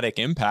dramatic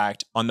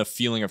impact on the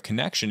feeling of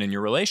connection in your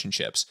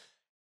relationships.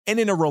 And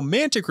in a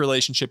romantic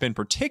relationship in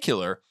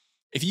particular,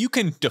 if you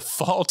can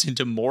default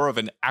into more of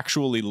an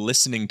actually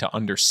listening to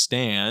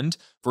understand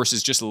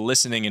versus just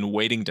listening and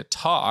waiting to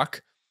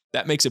talk,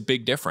 that makes a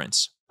big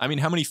difference. I mean,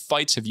 how many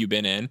fights have you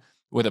been in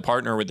with a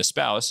partner, with a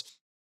spouse,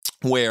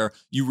 where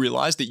you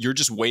realize that you're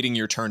just waiting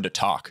your turn to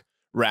talk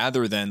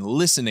rather than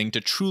listening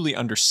to truly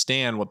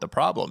understand what the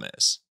problem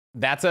is?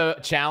 That's a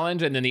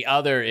challenge. And then the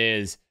other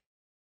is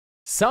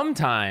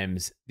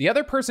sometimes the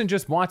other person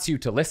just wants you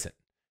to listen.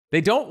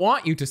 They don't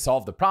want you to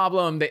solve the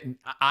problem.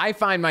 I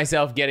find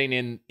myself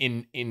getting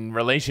in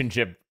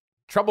relationship,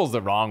 trouble's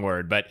the wrong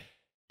word, but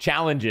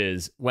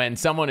challenges when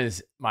someone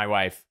is, my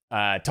wife,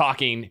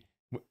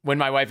 when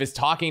my wife is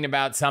talking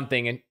about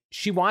something and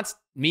she wants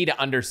me to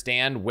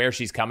understand where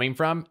she's coming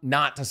from,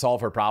 not to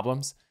solve her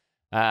problems.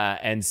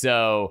 And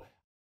so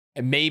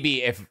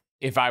maybe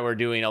if I were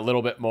doing a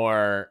little bit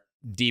more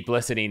deep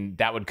listening,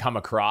 that would come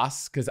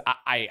across, because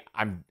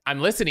I'm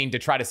listening to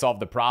try to solve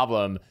the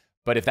problem.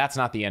 But if that's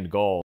not the end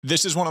goal.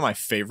 This is one of my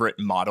favorite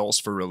models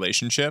for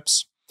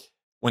relationships.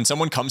 When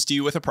someone comes to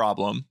you with a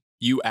problem,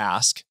 you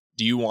ask,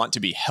 do you want to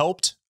be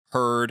helped,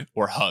 heard,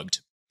 or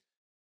hugged?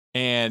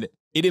 And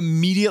it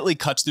immediately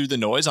cuts through the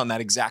noise on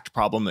that exact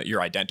problem that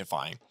you're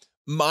identifying.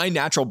 My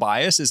natural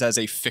bias is as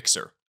a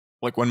fixer.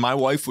 Like when my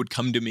wife would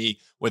come to me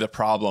with a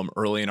problem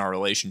early in our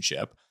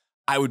relationship,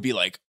 I would be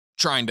like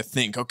trying to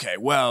think, okay,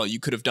 well, you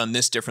could have done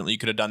this differently. You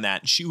could have done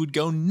that. And she would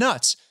go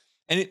nuts.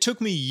 And it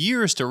took me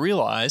years to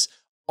realize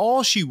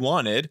all she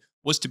wanted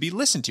was to be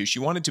listened to. She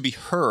wanted to be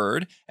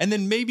heard. And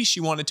then maybe she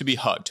wanted to be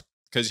hugged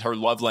because her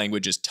love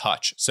language is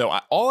touch. So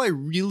all I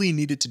really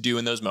needed to do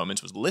in those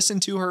moments was listen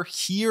to her,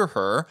 hear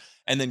her,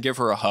 and then give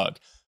her a hug.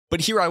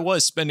 But here I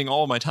was spending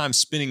all of my time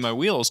spinning my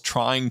wheels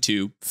trying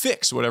to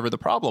fix whatever the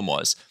problem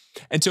was.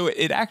 And so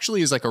it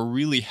actually is like a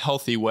really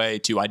healthy way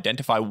to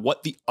identify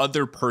what the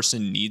other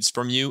person needs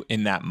from you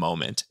in that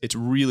moment. It's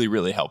really,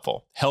 really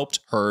helpful. Helped,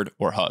 heard,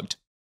 or hugged.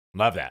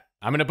 Love that.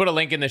 I'm going to put a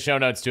link in the show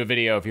notes to a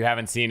video. If you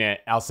haven't seen it,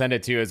 I'll send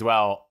it to you as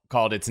well,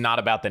 called It's Not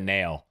About the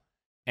Nail.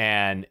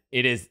 And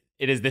it is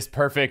this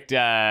perfect,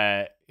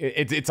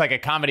 it's like a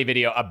comedy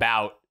video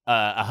about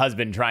a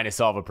husband trying to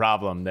solve a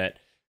problem that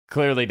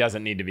clearly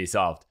doesn't need to be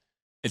solved.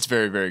 It's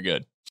very, very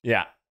good.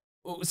 Yeah.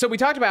 So we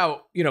talked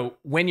about,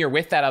 when you're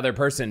with that other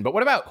person, but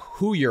what about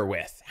who you're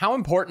with? How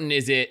important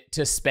is it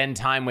to spend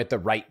time with the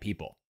right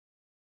people?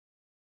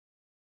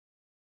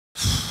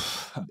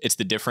 It's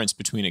the difference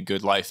between a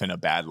good life and a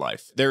bad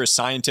life. There is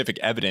scientific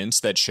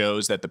evidence that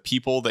shows that the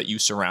people that you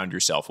surround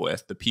yourself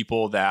with, the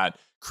people that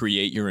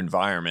create your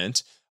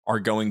environment, are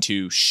going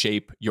to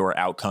shape your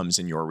outcomes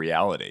in your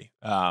reality.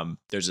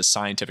 There's a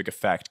scientific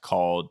effect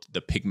called the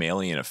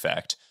Pygmalion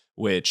effect,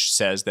 which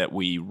says that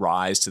we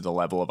rise to the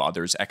level of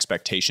others'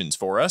 expectations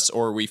for us,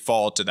 or we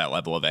fall to that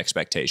level of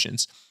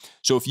expectations.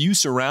 So if you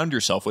surround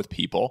yourself with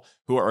people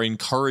who are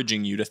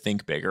encouraging you to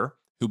think bigger,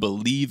 who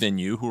believe in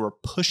you, who are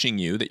pushing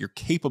you that you're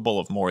capable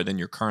of more than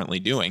you're currently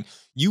doing,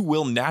 you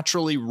will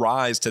naturally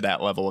rise to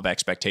that level of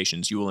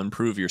expectations. You will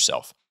improve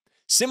yourself.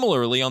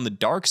 Similarly, on the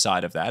dark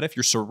side of that, if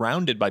you're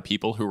surrounded by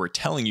people who are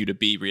telling you to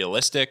be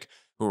realistic,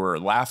 who are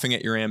laughing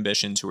at your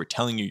ambitions, who are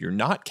telling you you're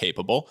not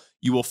capable,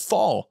 you will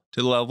fall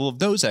to the level of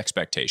those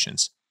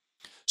expectations.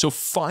 So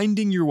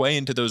finding your way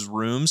into those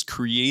rooms,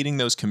 creating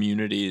those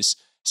communities,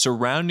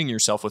 surrounding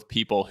yourself with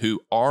people who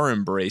are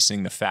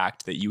embracing the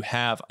fact that you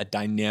have a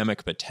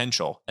dynamic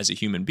potential as a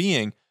human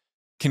being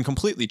can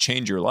completely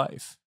change your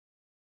life.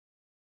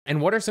 And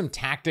what are some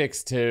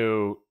tactics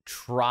to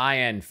try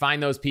and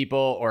find those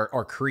people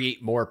or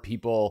create more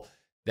people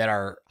that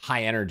are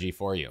high energy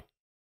for you?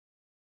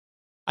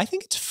 I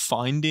think it's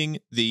finding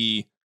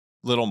the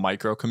little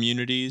micro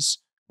communities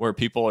where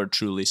people are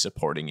truly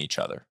supporting each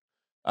other.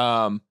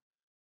 I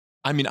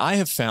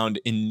have found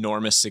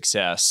enormous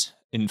success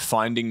in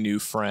finding new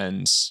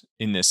friends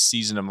in this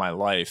season of my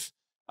life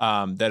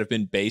that have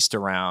been based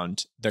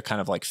around the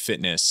kind of like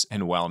fitness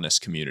and wellness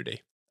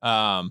community.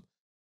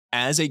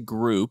 As a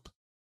group,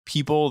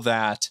 people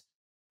that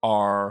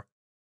are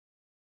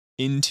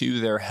into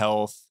their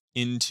health,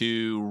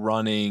 into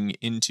running,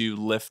 into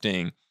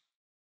lifting,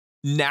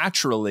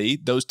 naturally,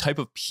 those type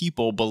of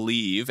people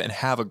believe and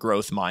have a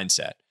growth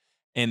mindset.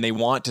 And they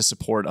want to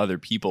support other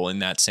people in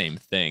that same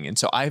thing. And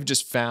so I've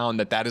just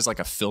found that is like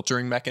a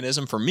filtering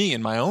mechanism for me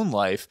in my own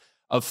life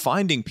of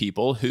finding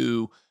people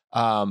who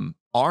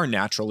are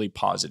naturally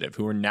positive,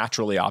 who are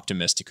naturally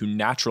optimistic, who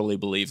naturally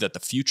believe that the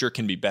future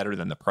can be better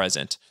than the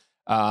present.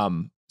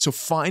 So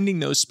finding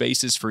those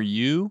spaces for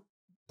you,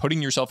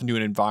 putting yourself into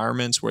an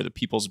environment where the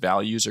people's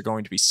values are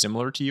going to be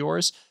similar to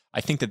yours,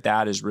 I think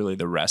that is really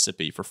the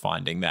recipe for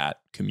finding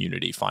that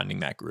community, finding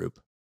that group.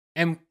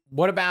 And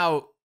what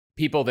about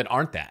people that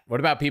aren't that? What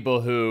about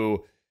people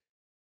who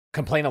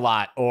complain a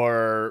lot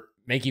or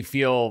make you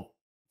feel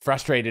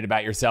frustrated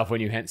about yourself when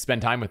you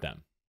spend time with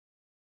them?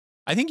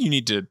 I think you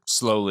need to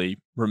slowly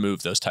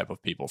remove those type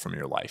of people from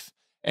your life.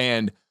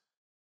 And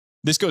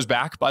this goes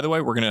back, by the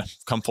way, we're going to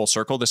come full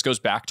circle. This goes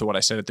back to what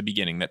I said at the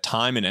beginning, that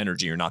time and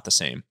energy are not the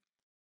same.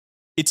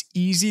 It's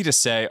easy to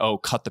say, oh,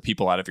 cut the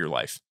people out of your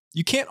life.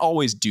 You can't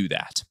always do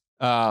that.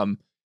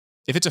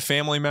 If it's a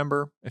family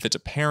member, if it's a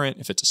parent,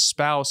 if it's a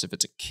spouse, if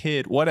it's a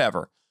kid,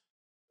 whatever,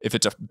 if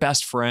it's a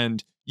best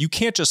friend, you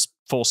can't just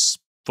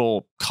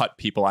full cut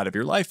people out of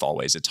your life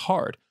always. It's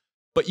hard.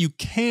 But you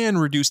can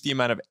reduce the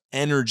amount of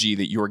energy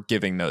that you're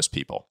giving those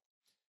people.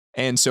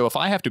 And so if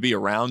I have to be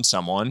around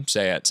someone,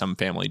 say at some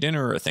family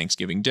dinner or a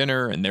Thanksgiving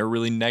dinner, and they're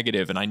really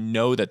negative, and I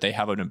know that they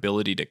have an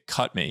ability to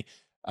cut me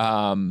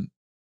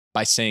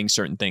by saying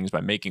certain things,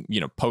 by making,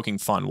 poking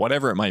fun,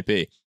 whatever it might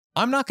be,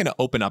 I'm not going to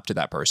open up to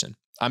that person.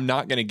 I'm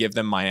not going to give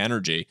them my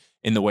energy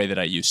in the way that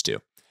I used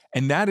to.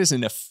 And that is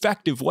an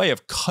effective way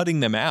of cutting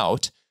them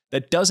out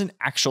that doesn't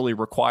actually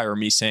require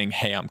me saying,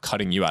 hey, I'm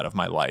cutting you out of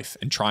my life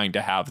and trying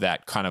to have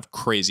that kind of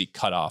crazy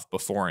cutoff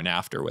before and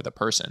after with a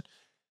person.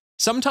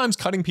 Sometimes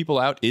cutting people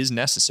out is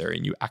necessary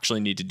and you actually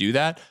need to do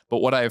that. But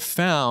what I have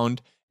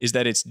found is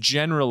that it's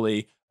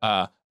generally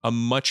a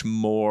much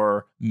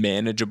more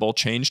manageable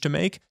change to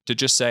make, to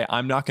just say,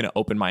 I'm not going to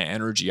open my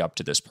energy up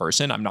to this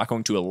person. I'm not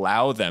going to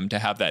allow them to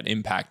have that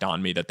impact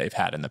on me that they've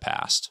had in the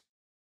past.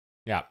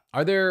 Yeah.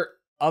 Are there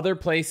other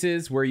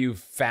places where you've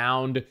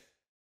found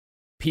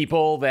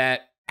people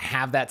that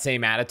have that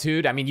same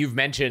attitude? I mean, you've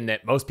mentioned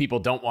that most people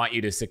don't want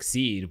you to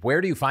succeed. Where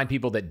do you find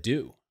people that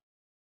do?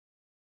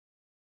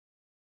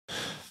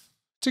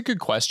 It's a good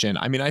question.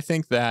 I mean, I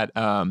think that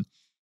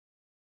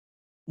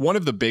one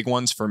of the big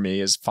ones for me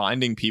is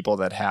finding people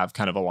that have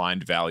kind of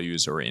aligned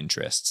values or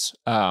interests.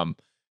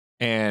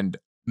 And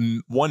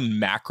one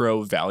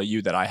macro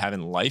value that I have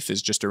in life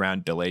is just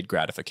around delayed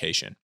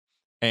gratification.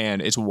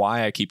 And it's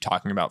why I keep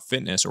talking about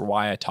fitness, or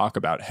why I talk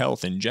about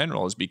health in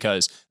general, is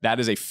because that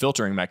is a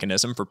filtering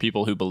mechanism for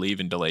people who believe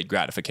in delayed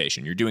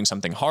gratification. You're doing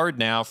something hard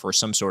now for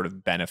some sort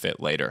of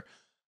benefit later.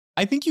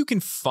 I think you can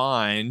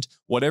find,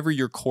 whatever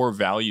your core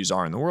values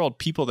are in the world,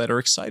 people that are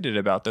excited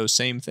about those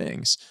same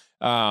things.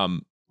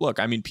 Look,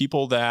 I mean,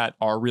 people that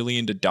are really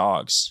into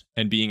dogs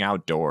and being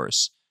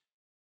outdoors,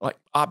 like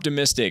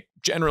optimistic,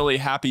 generally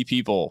happy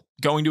people,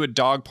 going to a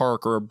dog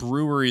park or a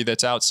brewery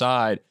that's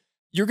outside.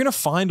 You're going to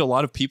find a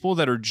lot of people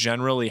that are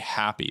generally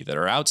happy, that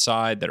are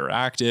outside, that are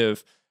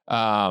active.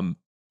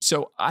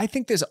 So I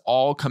think this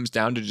all comes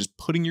down to just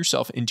putting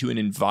yourself into an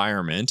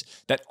environment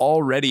that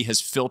already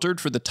has filtered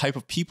for the type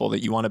of people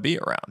that you want to be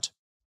around.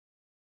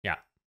 Yeah.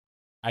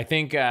 I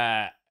think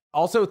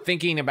also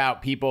thinking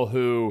about people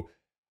who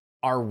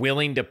are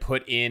willing to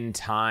put in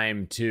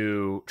time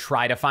to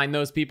try to find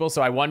those people.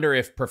 So I wonder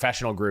if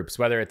professional groups,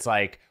 whether it's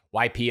like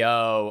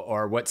YPO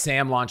or what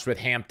Sam launched with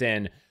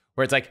Hampton,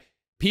 where it's like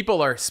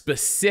people are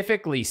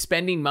specifically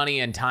spending money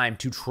and time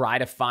to try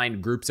to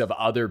find groups of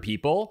other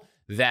people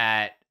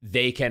that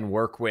they can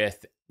work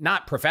with,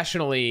 not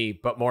professionally,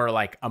 but more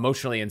like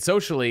emotionally and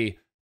socially,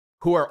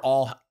 who are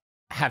all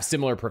have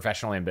similar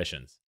professional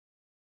ambitions.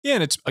 Yeah,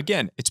 and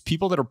it's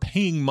people that are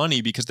paying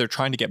money because they're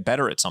trying to get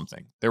better at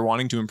something. They're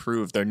wanting to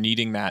improve. They're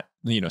needing that,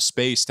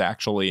 space to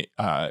actually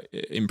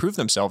improve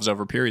themselves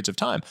over periods of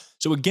time.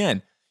 So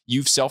again,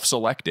 you've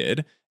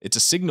self-selected. It's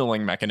a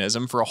signaling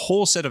mechanism for a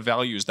whole set of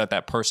values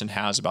that person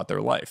has about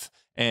their life.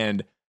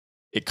 And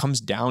it comes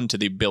down to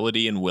the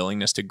ability and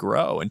willingness to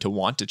grow and to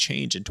want to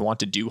change and to want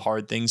to do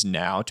hard things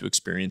now to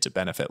experience a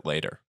benefit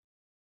later.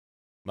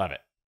 Love it.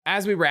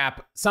 As we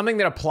wrap, something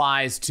that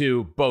applies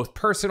to both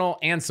personal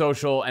and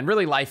social and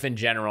really life in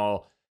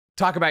general,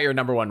 talk about your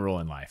number one rule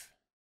in life.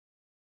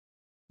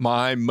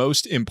 My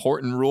most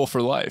important rule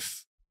for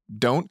life: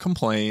 don't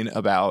complain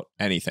about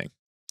anything.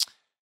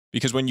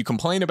 Because when you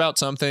complain about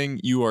something,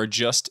 you are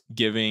just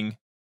giving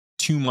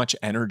too much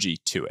energy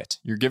to it.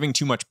 You're giving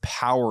too much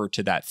power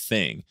to that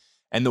thing.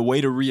 And the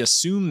way to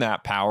reassume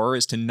that power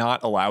is to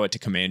not allow it to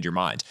command your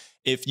mind.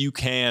 If you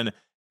can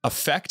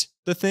affect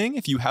the thing,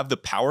 if you have the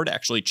power to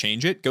actually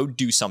change it, go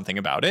do something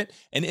about it.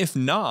 And if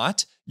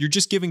not, you're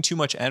just giving too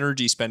much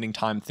energy spending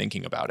time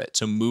thinking about it.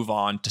 So move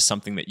on to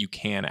something that you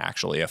can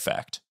actually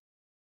affect.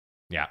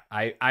 Yeah,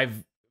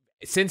 I've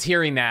since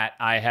hearing that,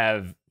 I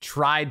have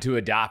tried to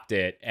adopt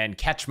it and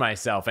catch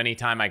myself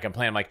anytime I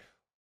complain. I'm like,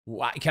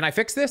 why can I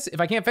fix this? If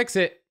I can't fix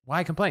it,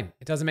 why complain?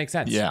 It doesn't make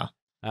sense. Yeah.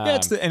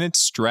 It's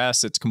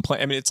stress. It's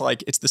complaint. I mean,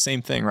 it's the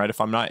same thing, right?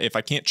 If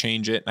I can't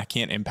change it and I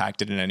can't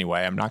impact it in any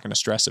way, I'm not going to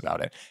stress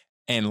about it.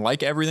 And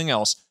like everything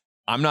else,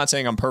 I'm not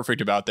saying I'm perfect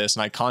about this,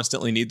 and I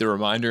constantly need the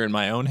reminder in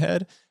my own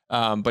head.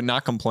 But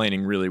not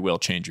complaining really will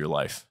change your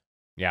life.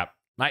 Yeah.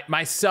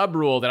 My sub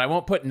rule that I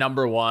won't put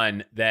number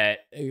one that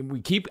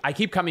I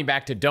keep coming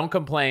back to: don't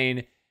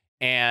complain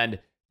and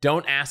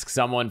don't ask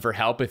someone for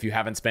help if you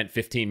haven't spent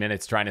 15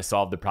 minutes trying to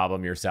solve the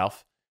problem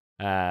yourself.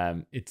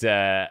 It's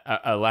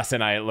a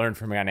lesson I learned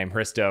from a guy named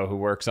Hristo who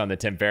works on the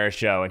Tim Ferriss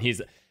show. And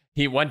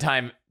he one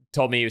time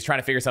told me he was trying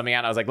to figure something out.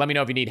 And I was like, let me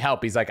know if you need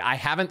help. He's like, I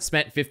haven't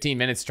spent 15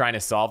 minutes trying to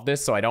solve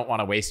this, so I don't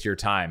want to waste your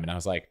time. And I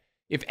was like,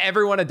 if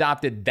everyone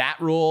adopted that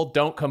rule,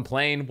 don't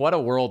complain, what a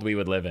world we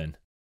would live in.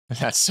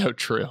 That's so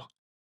true.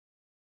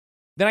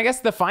 Then I guess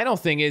the final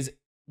thing is,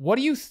 what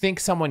do you think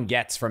someone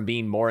gets from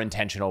being more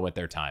intentional with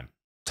their time?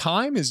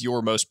 Time is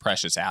your most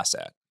precious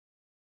asset.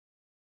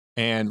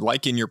 And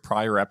like in your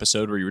prior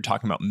episode where you were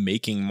talking about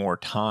making more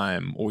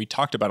time, what we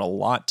talked about a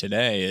lot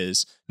today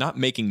is not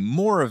making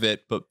more of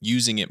it, but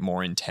using it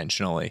more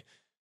intentionally.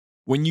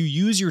 When you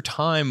use your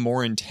time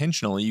more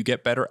intentionally, you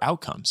get better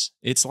outcomes.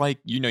 It's like,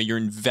 you're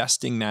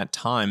investing that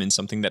time in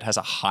something that has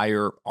a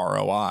higher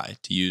ROI,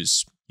 to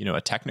use, a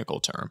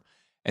technical term.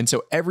 And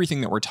so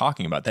everything that we're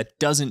talking about, that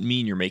doesn't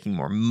mean you're making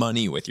more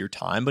money with your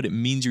time, but it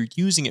means you're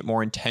using it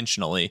more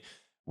intentionally,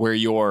 where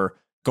you're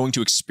going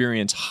to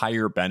experience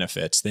higher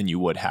benefits than you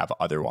would have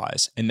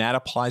otherwise. And that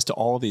applies to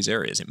all of these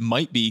areas. It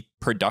might be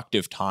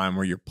productive time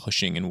where you're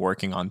pushing and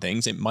working on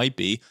things. It might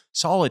be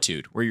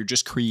solitude where you're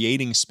just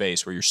creating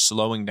space, where you're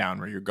slowing down,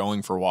 where you're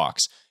going for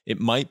walks. It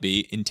might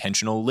be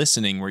intentional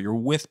listening where you're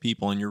with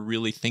people and you're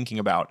really thinking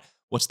about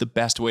what's the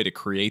best way to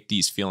create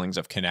these feelings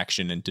of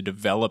connection and to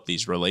develop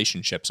these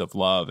relationships of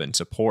love and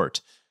support.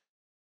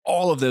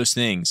 All of those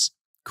things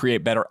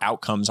create better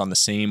outcomes on the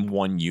same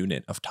one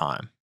unit of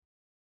time.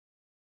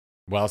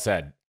 Well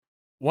said.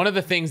 One of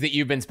the things that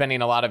you've been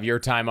spending a lot of your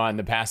time on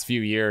the past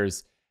few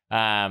years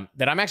that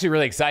I'm actually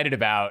really excited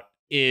about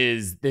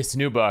is this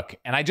new book.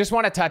 And I just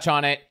want to touch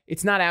on it.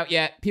 It's not out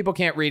yet. People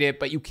can't read it,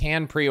 but you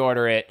can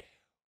pre-order it.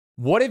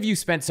 What have you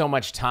spent so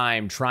much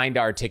time trying to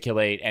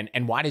articulate,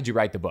 and why did you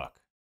write the book?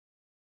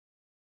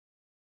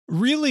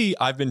 Really,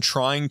 I've been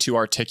trying to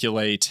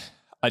articulate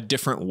a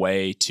different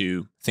way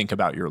to think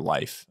about your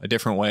life, a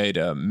different way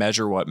to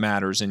measure what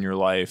matters in your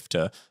life,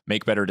 to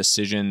make better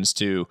decisions,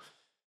 to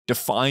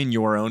define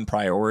your own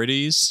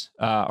priorities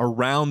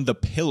around the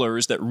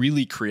pillars that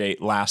really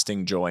create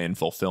lasting joy and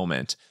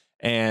fulfillment.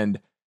 And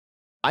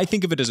I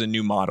think of it as a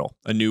new model,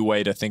 a new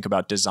way to think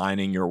about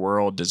designing your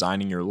world,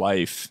 designing your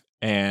life.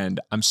 And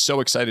I'm so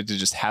excited to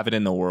just have it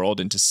in the world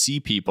and to see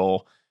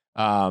people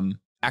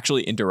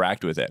actually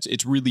interact with it.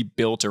 It's really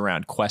built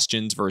around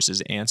questions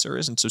versus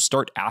answers. And so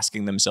start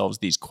asking themselves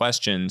these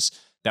questions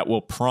that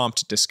will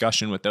prompt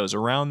discussion with those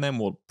around them,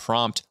 will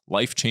prompt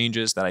life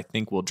changes that I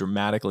think will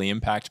dramatically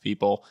impact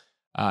people.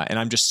 And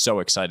I'm just so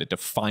excited to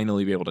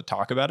finally be able to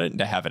talk about it and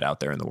to have it out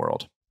there in the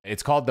world.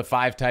 It's called The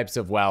 5 Types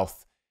of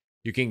Wealth.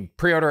 You can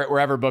pre-order it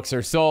wherever books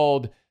are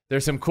sold.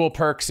 There's some cool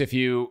perks if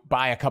you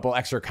buy a couple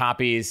extra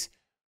copies.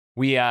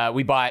 we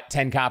bought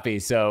 10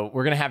 copies. So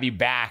we're going to have you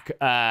back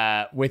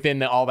within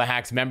the All the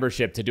Hacks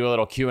membership to do a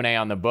little Q&A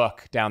on the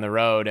book down the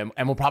road. And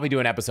we'll probably do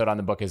an episode on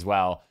the book as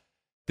well.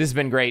 This has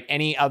been great.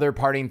 Any other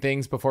parting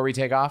things before we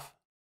take off?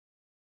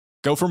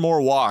 Go for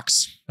more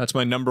walks. That's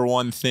my number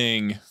one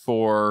thing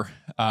for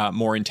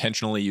more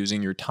intentionally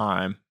using your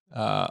time.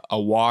 A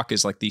walk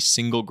is like the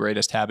single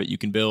greatest habit you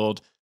can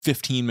build.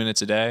 15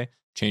 minutes a day,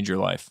 change your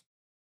life.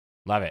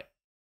 Love it.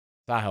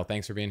 Sahil,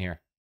 thanks for being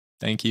here.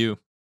 Thank you.